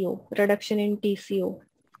TCO, reduction in TCO.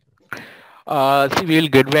 See, we'll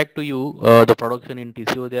get back to you. The production in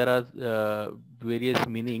TCO, there are various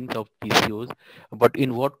meanings of TCOs, but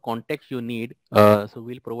in what context you need, so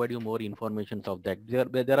we'll provide you more information of that.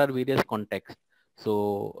 There are various contexts.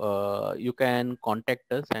 So you can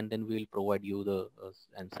contact us and then we'll provide you the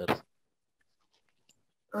answers.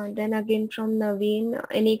 Then again from Naveen,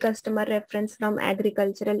 any customer reference from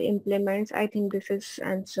agricultural implements? I think this is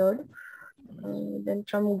answered. Then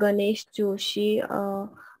from Ganesh Joshi,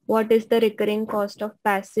 what is the recurring cost of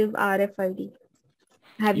passive RFID?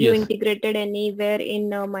 Have you integrated anywhere in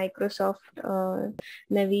Microsoft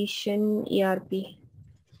Navision ERP?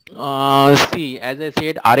 See, as I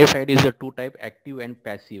said, RFID is a two type, active and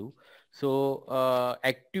passive. So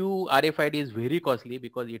active RFID is very costly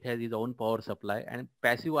because it has its own power supply, and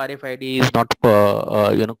passive RFID is not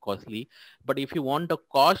costly. But if you want the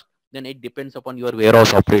cost, then it depends upon your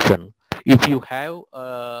warehouse operation. If you have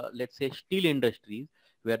let's say steel industries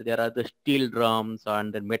where there are the steel drums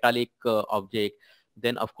and the metallic object,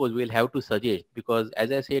 then of course we'll have to suggest, because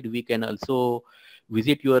as I said, we can also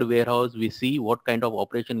visit your warehouse, we see what kind of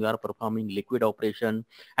operation you are performing, liquid operation,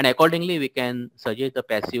 and accordingly we can suggest the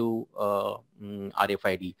passive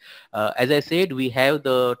RFID. As I said, we have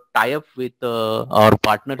the tie-up with our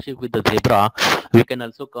partnership with the Zebra. We can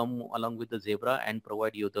also come along with the Zebra and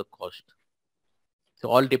provide you the cost. So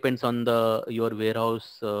all depends on your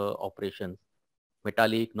warehouse operations,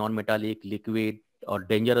 metallic, non-metallic, liquid, or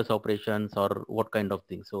dangerous operations, or what kind of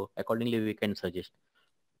things. So accordingly we can suggest.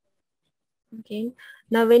 Okay.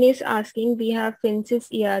 Naveen is asking, we have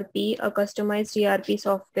Finsys ERP, a customized ERP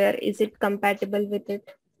software. Is it compatible with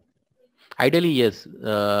it? Ideally, yes.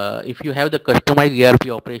 If you have the customized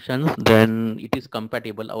ERP operations, then it is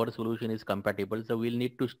compatible. Our solution is compatible. So we'll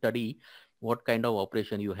need to study what kind of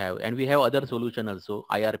operation you have. And we have other solution also,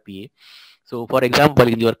 IRPA. So for example,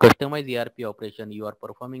 in your customized ERP operation, you are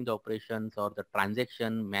performing the operations or the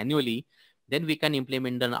transaction manually, then we can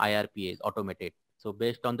implement an IRPA, automated. So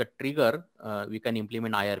based on the trigger, we can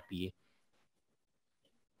implement IRPA.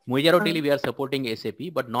 Majority we are supporting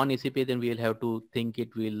SAP, but non-SAP, then we'll have to think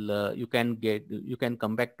it will, you can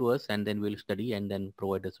come back to us and then we'll study and then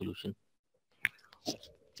provide a solution.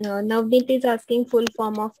 Navneet is asking full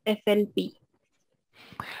form of FLP.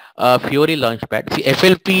 Fiori Launchpad. See,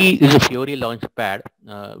 FLP is a Fiori Launchpad,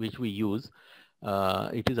 which we use.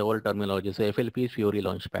 It is our terminology. So FLP is Fiori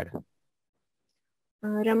Launchpad.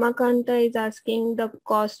 Ramakanta is asking the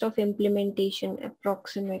cost of implementation,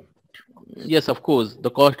 approximate. Yes, of course, the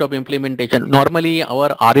cost of implementation. Normally our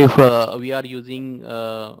RF, we are using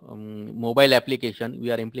mobile application. We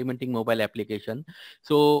are implementing mobile application.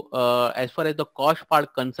 So as far as the cost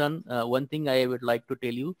part concerned, one thing I would like to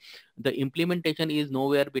tell you, the implementation is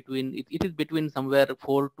nowhere between, it is between somewhere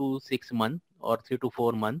 4 to 6 months or 3 to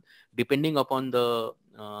 4 months, depending upon the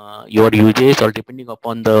your usage or depending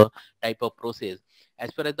upon the type of process.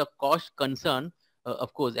 As far as the cost concerned,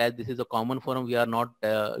 of course, as this is a common forum, we are not,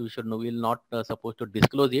 we will not supposed to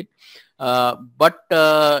disclose it, but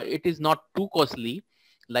it is not too costly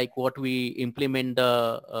like what we implement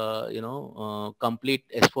the complete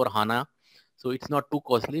S4 HANA. So it's not too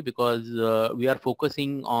costly because we are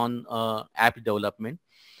focusing on app development.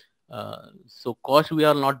 So cost we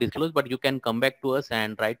are not disclosed, but you can come back to us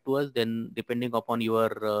and write to us, then depending upon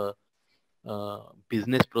your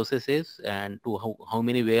business processes and to how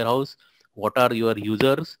many warehouse, what are your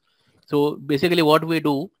users. So basically what we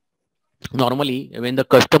do normally when the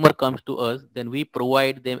customer comes to us, then we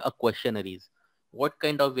provide them a questionnaires. What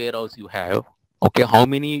kind of warehouse you have? Okay, how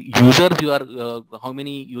many users you are, how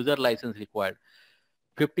many user license required?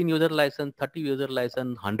 15 user license, 30 user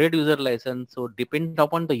license, 100 user license. So depend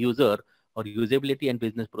upon the user or usability and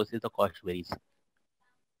business process, the cost varies.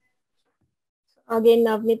 Again,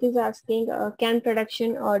 Navneet is asking, can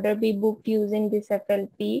production order be booked using this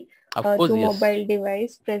FLP course, to yes. mobile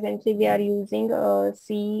device? Presently, we are using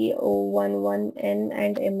CO11N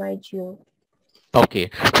and MIGO. Okay,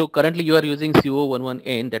 so currently you are using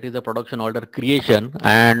CO11N, that is the production order creation,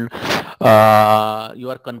 and you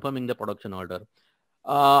are confirming the production order.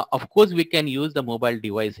 Of course, we can use the mobile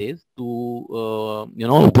devices to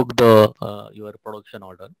book the your production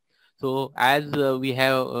order. So as we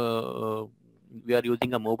are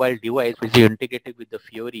using a mobile device which is integrated with the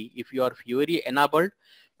Fiori. If you are Fiori enabled,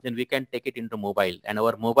 then we can take it into mobile, and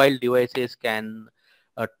our mobile devices can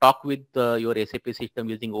talk with your SAP system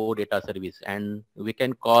using OData service, and we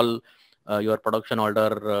can call your production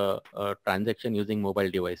order transaction using mobile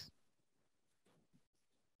device.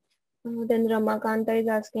 Then Ramakanta is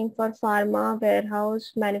asking for pharma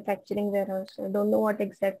warehouse, manufacturing warehouse. I don't know what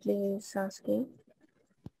exactly he is asking.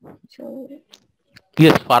 So,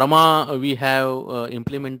 Yes, pharma, we have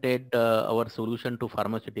implemented our solution to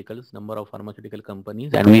pharmaceuticals, number of pharmaceutical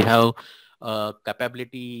companies, and we have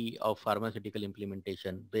capability of pharmaceutical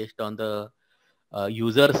implementation based on the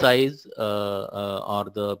user size or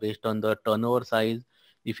the based on the turnover size.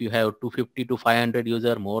 If you have 250 to 500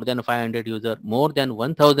 user, more than 500 user, more than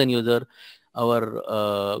 1000 user,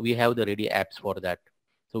 we have the ready apps for that.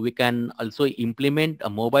 So we can also implement a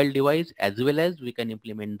mobile device as well as we can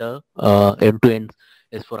implement the end-to-end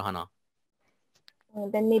S4HANA.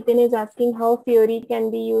 then Nitin is asking how Fiori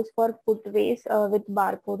can be used for footways with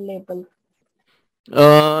barcode label.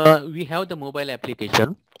 We have the mobile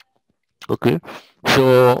application. Okay,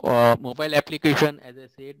 so mobile application, as I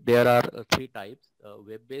said, there are three types: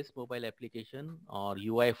 web-based mobile application or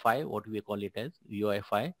UI5, what we call it as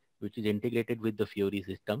UI5, which is integrated with the Fiori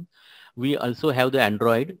system. We also have the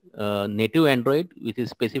Android, native Android, which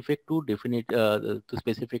is specific to to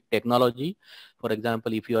specific technology. For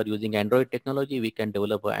example, if you are using Android technology, we can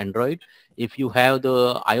develop Android. If you have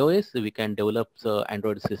the iOS, we can develop the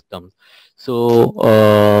Android systems. So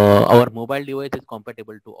our mobile device is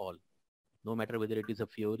compatible to all, no matter whether it is a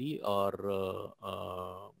Fiori or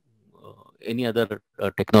any other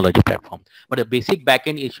technology platform. But a basic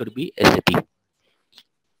backend it should be SAP.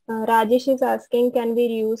 Rajesh is asking, can we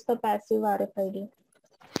reuse the passive RFID?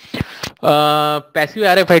 Passive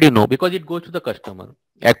RFID, no, because it goes to the customer.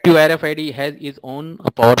 Active RFID has its own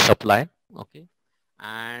power supply, okay,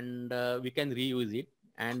 and we can reuse it.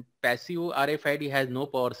 And passive RFID has no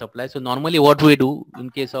power supply. So normally what we do in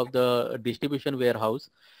case of the distribution warehouse,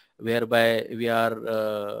 whereby we are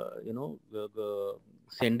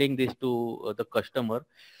sending this to the customer,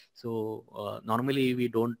 so normally we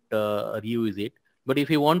don't reuse it. But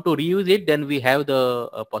if you want to reuse it, then we have the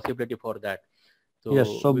possibility for that. So yes.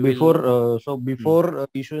 So before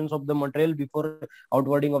issuance of the material, before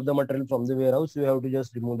outwarding of the material from the warehouse, you have to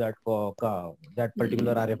just remove that that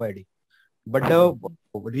particular RFID. But the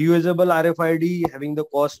reusable RFID having the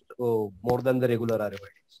cost more than the regular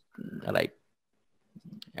RFIDs. Right.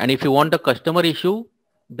 And if you want a customer issue,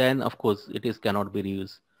 then of course it is cannot be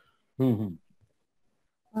reused.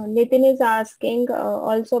 Nitin is asking,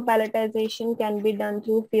 also palletization can be done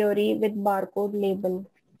through Fiori with barcode label.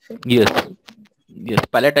 Yes. Yes,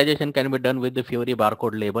 palletization can be done with the Fiori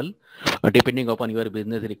barcode label, depending upon your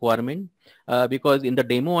business requirement. Because in the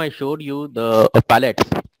demo I showed you the pallets,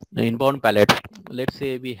 the inbound pallets. Let's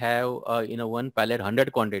say we have in a one pallet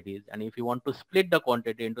 100 quantities, and if you want to split the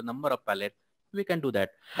quantity into number of pallets, we can do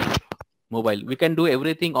that. Mobile, we can do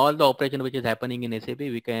everything, all the operation which is happening in SAP.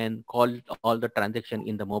 We can call all the transaction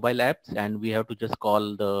in the mobile apps, and we have to just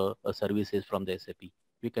call the services from the SAP.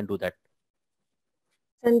 We can do that.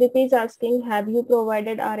 Sandeep is asking, have you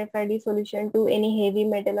provided RFID solution to any heavy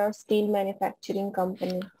metal or steel manufacturing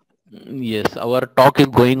company? Yes, our talk is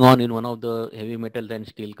going on in one of the heavy metal and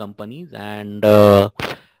steel companies, and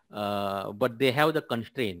but they have the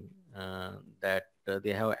constraint that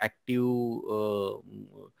they have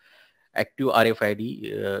active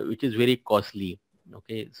RFID, which is very costly.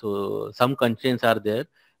 Okay, so some constraints are there,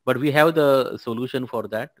 but we have the solution for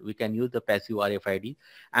that. We can use the passive RFID.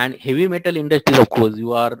 And heavy metal industry, of course,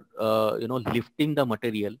 you are lifting the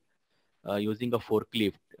material using a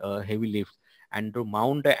forklift, heavy lift, and to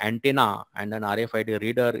mount an antenna and an RFID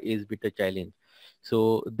reader is bit a challenge.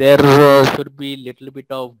 So there should be little bit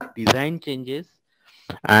of design changes,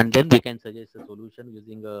 and then we can suggest a solution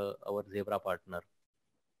using our Zebra partner.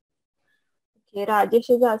 Okay, Rajesh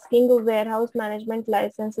is asking, the warehouse management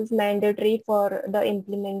license is mandatory for the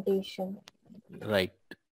implementation. Right.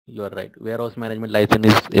 You are right. Warehouse management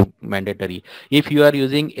license is mandatory. If you are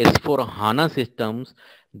using S4HANA systems,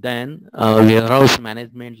 then warehouse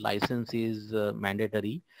management license is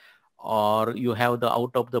mandatory. Or you have the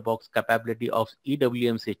out-of-the-box capability of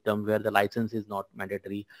EWM system where the license is not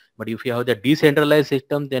mandatory. But if you have the decentralized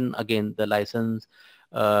system, then again the license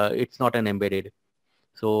it's not an embedded.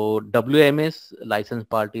 So WMS license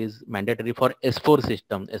part is mandatory for S4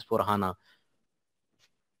 system, S4 HANA.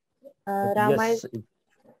 Rama Yes.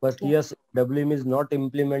 But yes, WM is not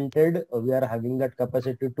implemented. We are having that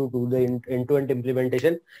capacity to do the end-to-end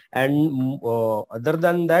implementation. And other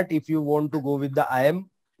than that, if you want to go with the IM,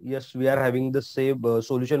 yes, we are having the same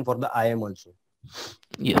solution for the IM also.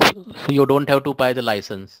 Yes. So you don't have to buy the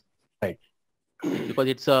license. Right. Because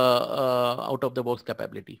it's a out of the box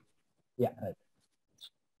capability. Yeah, right.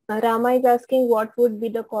 Rama is asking what would be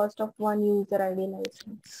the cost of one user ID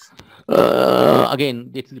license?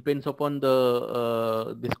 Again, it depends upon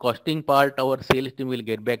the this costing part. Our sales team will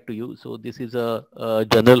get back to you. So this is a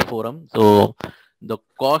general forum. So the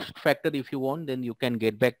cost factor, if you want, then you can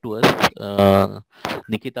get back to us.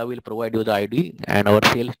 Nikita will provide you the ID, and our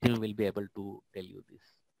sales team will be able to tell you this.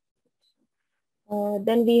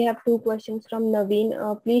 Then we have two questions from Naveen.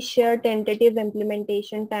 Please share tentative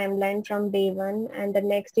implementation timeline from day one. And the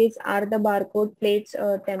next is, are the barcode plates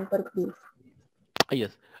tamper-proof?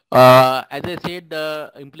 Yes. As I said,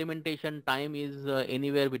 the implementation time is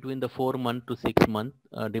anywhere between the 4 months to 6 months,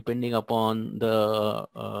 depending upon the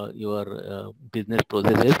your business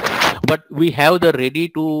processes. But we have the ready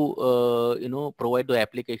to provide the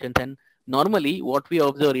applications. And normally, what we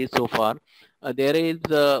observe is so far there is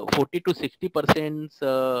 40 to 60%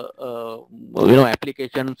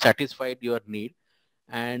 application satisfied your need,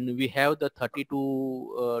 and we have the 30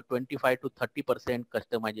 to 25 to 30%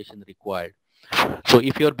 customization required. So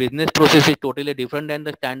if your business process is totally different than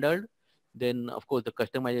the standard, then of course the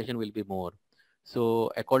customization will be more.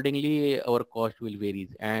 So accordingly, our cost will vary.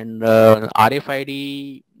 And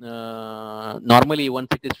RFID, normally once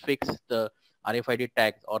it is fixed, the RFID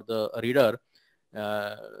tag or the reader,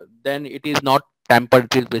 then it is not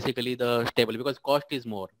tampered. It is basically the stable, because cost is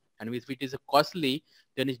more. And if it is costly,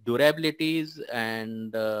 then its durabilities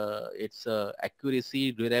and its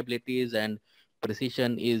accuracy, durabilities and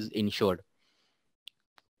precision is ensured.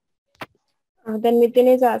 Then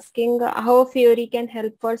Nitin is asking how Fiori can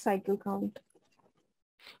help for cycle count.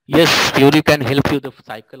 Yes, Fiori can help you the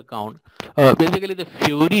cycle count. Basically, the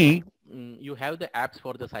Fiori, you have the apps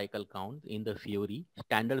for the cycle count in the Fiori,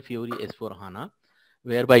 standard Fiori S4HANA,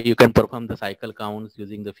 whereby you can perform the cycle counts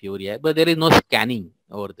using the Fiori app, but there is no scanning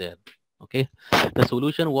over there. Okay. The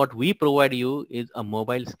solution what we provide you is a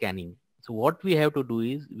mobile scanning. So what we have to do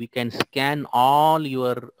is we can scan all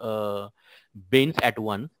your bins at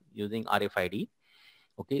once using RFID.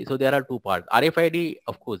 Okay. So there are two parts. RFID,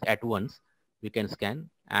 of course, at once we can scan,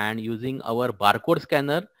 and using our barcode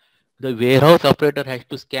scanner, the warehouse operator has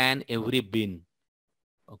to scan every bin.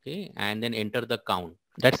 Okay. And then enter the count.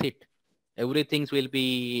 That's it. Everything will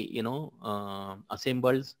be,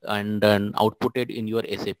 assembled and outputted in your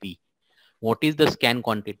SAP. What is the scan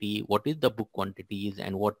quantity, what is the book quantities,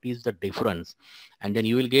 and what is the difference, and then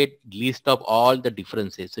you will get list of all the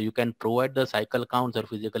differences. So you can provide the cycle counts or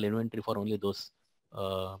physical inventory for only those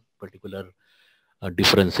particular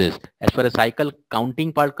differences. As far as cycle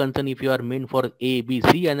counting part concerned, if you are meant for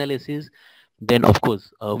ABC analysis, then of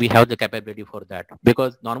course we have the capability for that,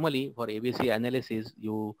 because normally for ABC analysis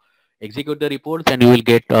you execute the reports and you will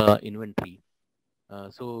get inventory.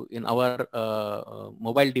 So in our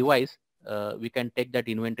mobile device, we can take that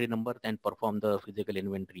inventory number and perform the physical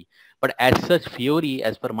inventory. But as such, Fiori,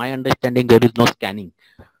 as per my understanding, there is no scanning.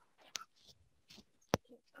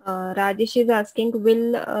 Rajesh is asking,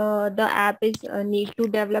 will the app is need to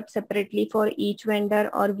develop separately for each vendor,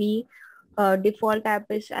 or we default app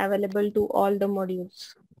is available to all the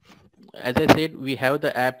modules? As I said, we have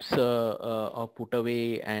the apps of put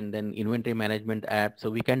away and then inventory management app, so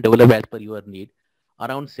we can develop as per your need.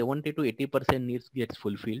 Around 70 to 80% needs gets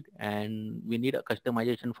fulfilled, and we need a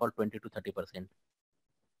customization for 20 to 30%.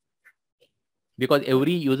 Because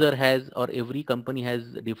every user has, or every company has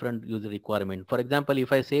different user requirement. For example,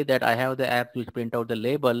 if I say that I have the app which print out the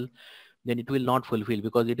label, then it will not fulfill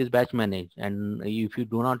because it is batch managed. And if you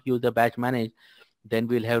do not use the batch managed, then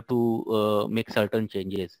we'll have to make certain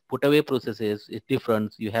changes. Put away processes is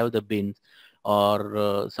different. You have the bins,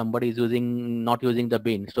 or somebody is not using the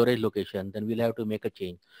bin storage location, then we'll have to make a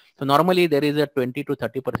change. So normally there is a 20 to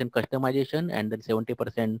 30% customization, and then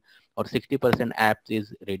 70% or 60% apps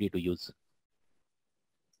is ready to use.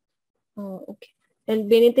 Okay. And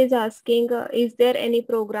Benit is asking, is there any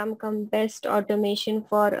program best automation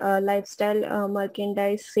for lifestyle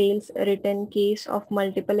merchandise sales return case of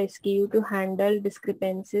multiple SKU to handle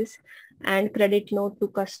discrepancies and credit note to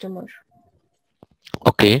customer?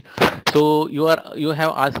 Okay, so you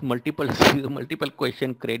have asked multiple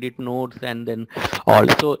question, credit notes, and then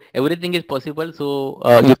also everything is possible. So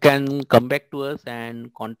you can come back to us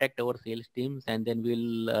and contact our sales teams, and then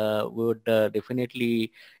would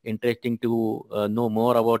definitely interesting to know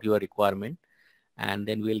more about your requirement. and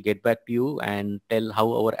then we'll get back to you and tell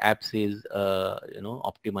how our apps is,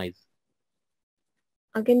 optimized.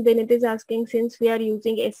 Again, Vinit is asking, since we are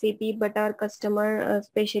using SAP, but our customer,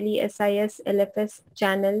 especially SIS, LFS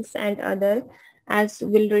channels and other, as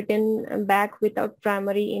will return back without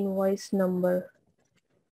primary invoice number.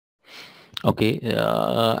 Okay,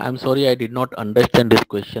 I'm sorry, I did not understand this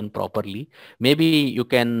question properly. Maybe you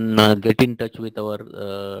can get in touch with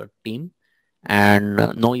our team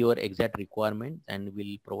and know your exact requirements, and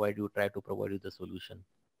we'll try to provide you the solution.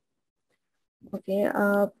 Okay.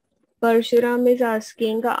 Parshuram is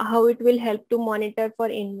asking how it will help to monitor for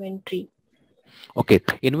inventory. Okay,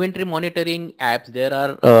 inventory monitoring apps. There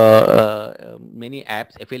are many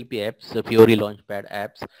apps, FLP apps, Fiori Launchpad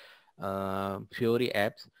apps, Fiori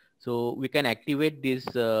apps. So we can activate these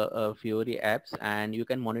Fiori apps, and you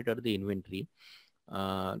can monitor the inventory.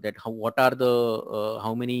 That what are the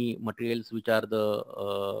how many materials which are the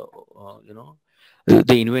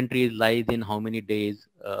the inventory lies in how many days,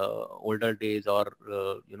 older days, or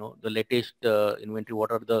the latest inventory,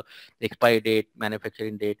 what are the expiry date,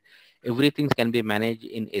 manufacturing date. Everything can be managed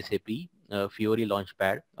in SAP Fiori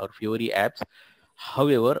Launchpad or Fiori apps.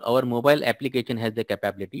 However, our mobile application has the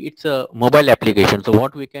capability. It's a mobile application. So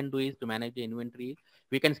what we can do is to manage the inventory.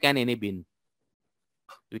 We can scan any bin.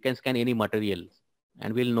 We can scan any material,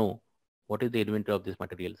 and we'll know what is the inventory of this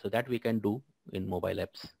material. So that we can do in mobile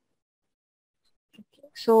apps.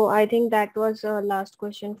 So I think that was last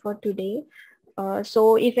question for today.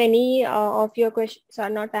 So if any of your questions are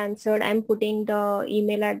not answered, I'm putting the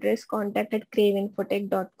email address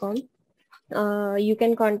contact@craveinfotech.com. You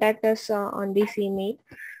can contact us on this email.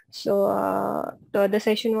 So the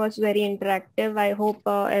session was very interactive. I hope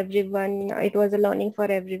it was a learning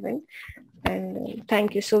for everyone. And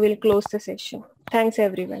thank you. So we'll close the session. Thanks,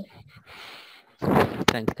 everyone.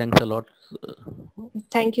 Thanks a lot.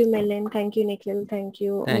 Thank you, Melin. Thank you, Nikhil. Thank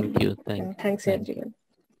you. Thanks, everyone.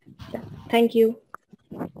 Yeah. Thank you.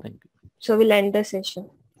 Thank you. So we'll end the session.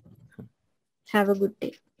 Have a good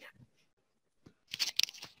day.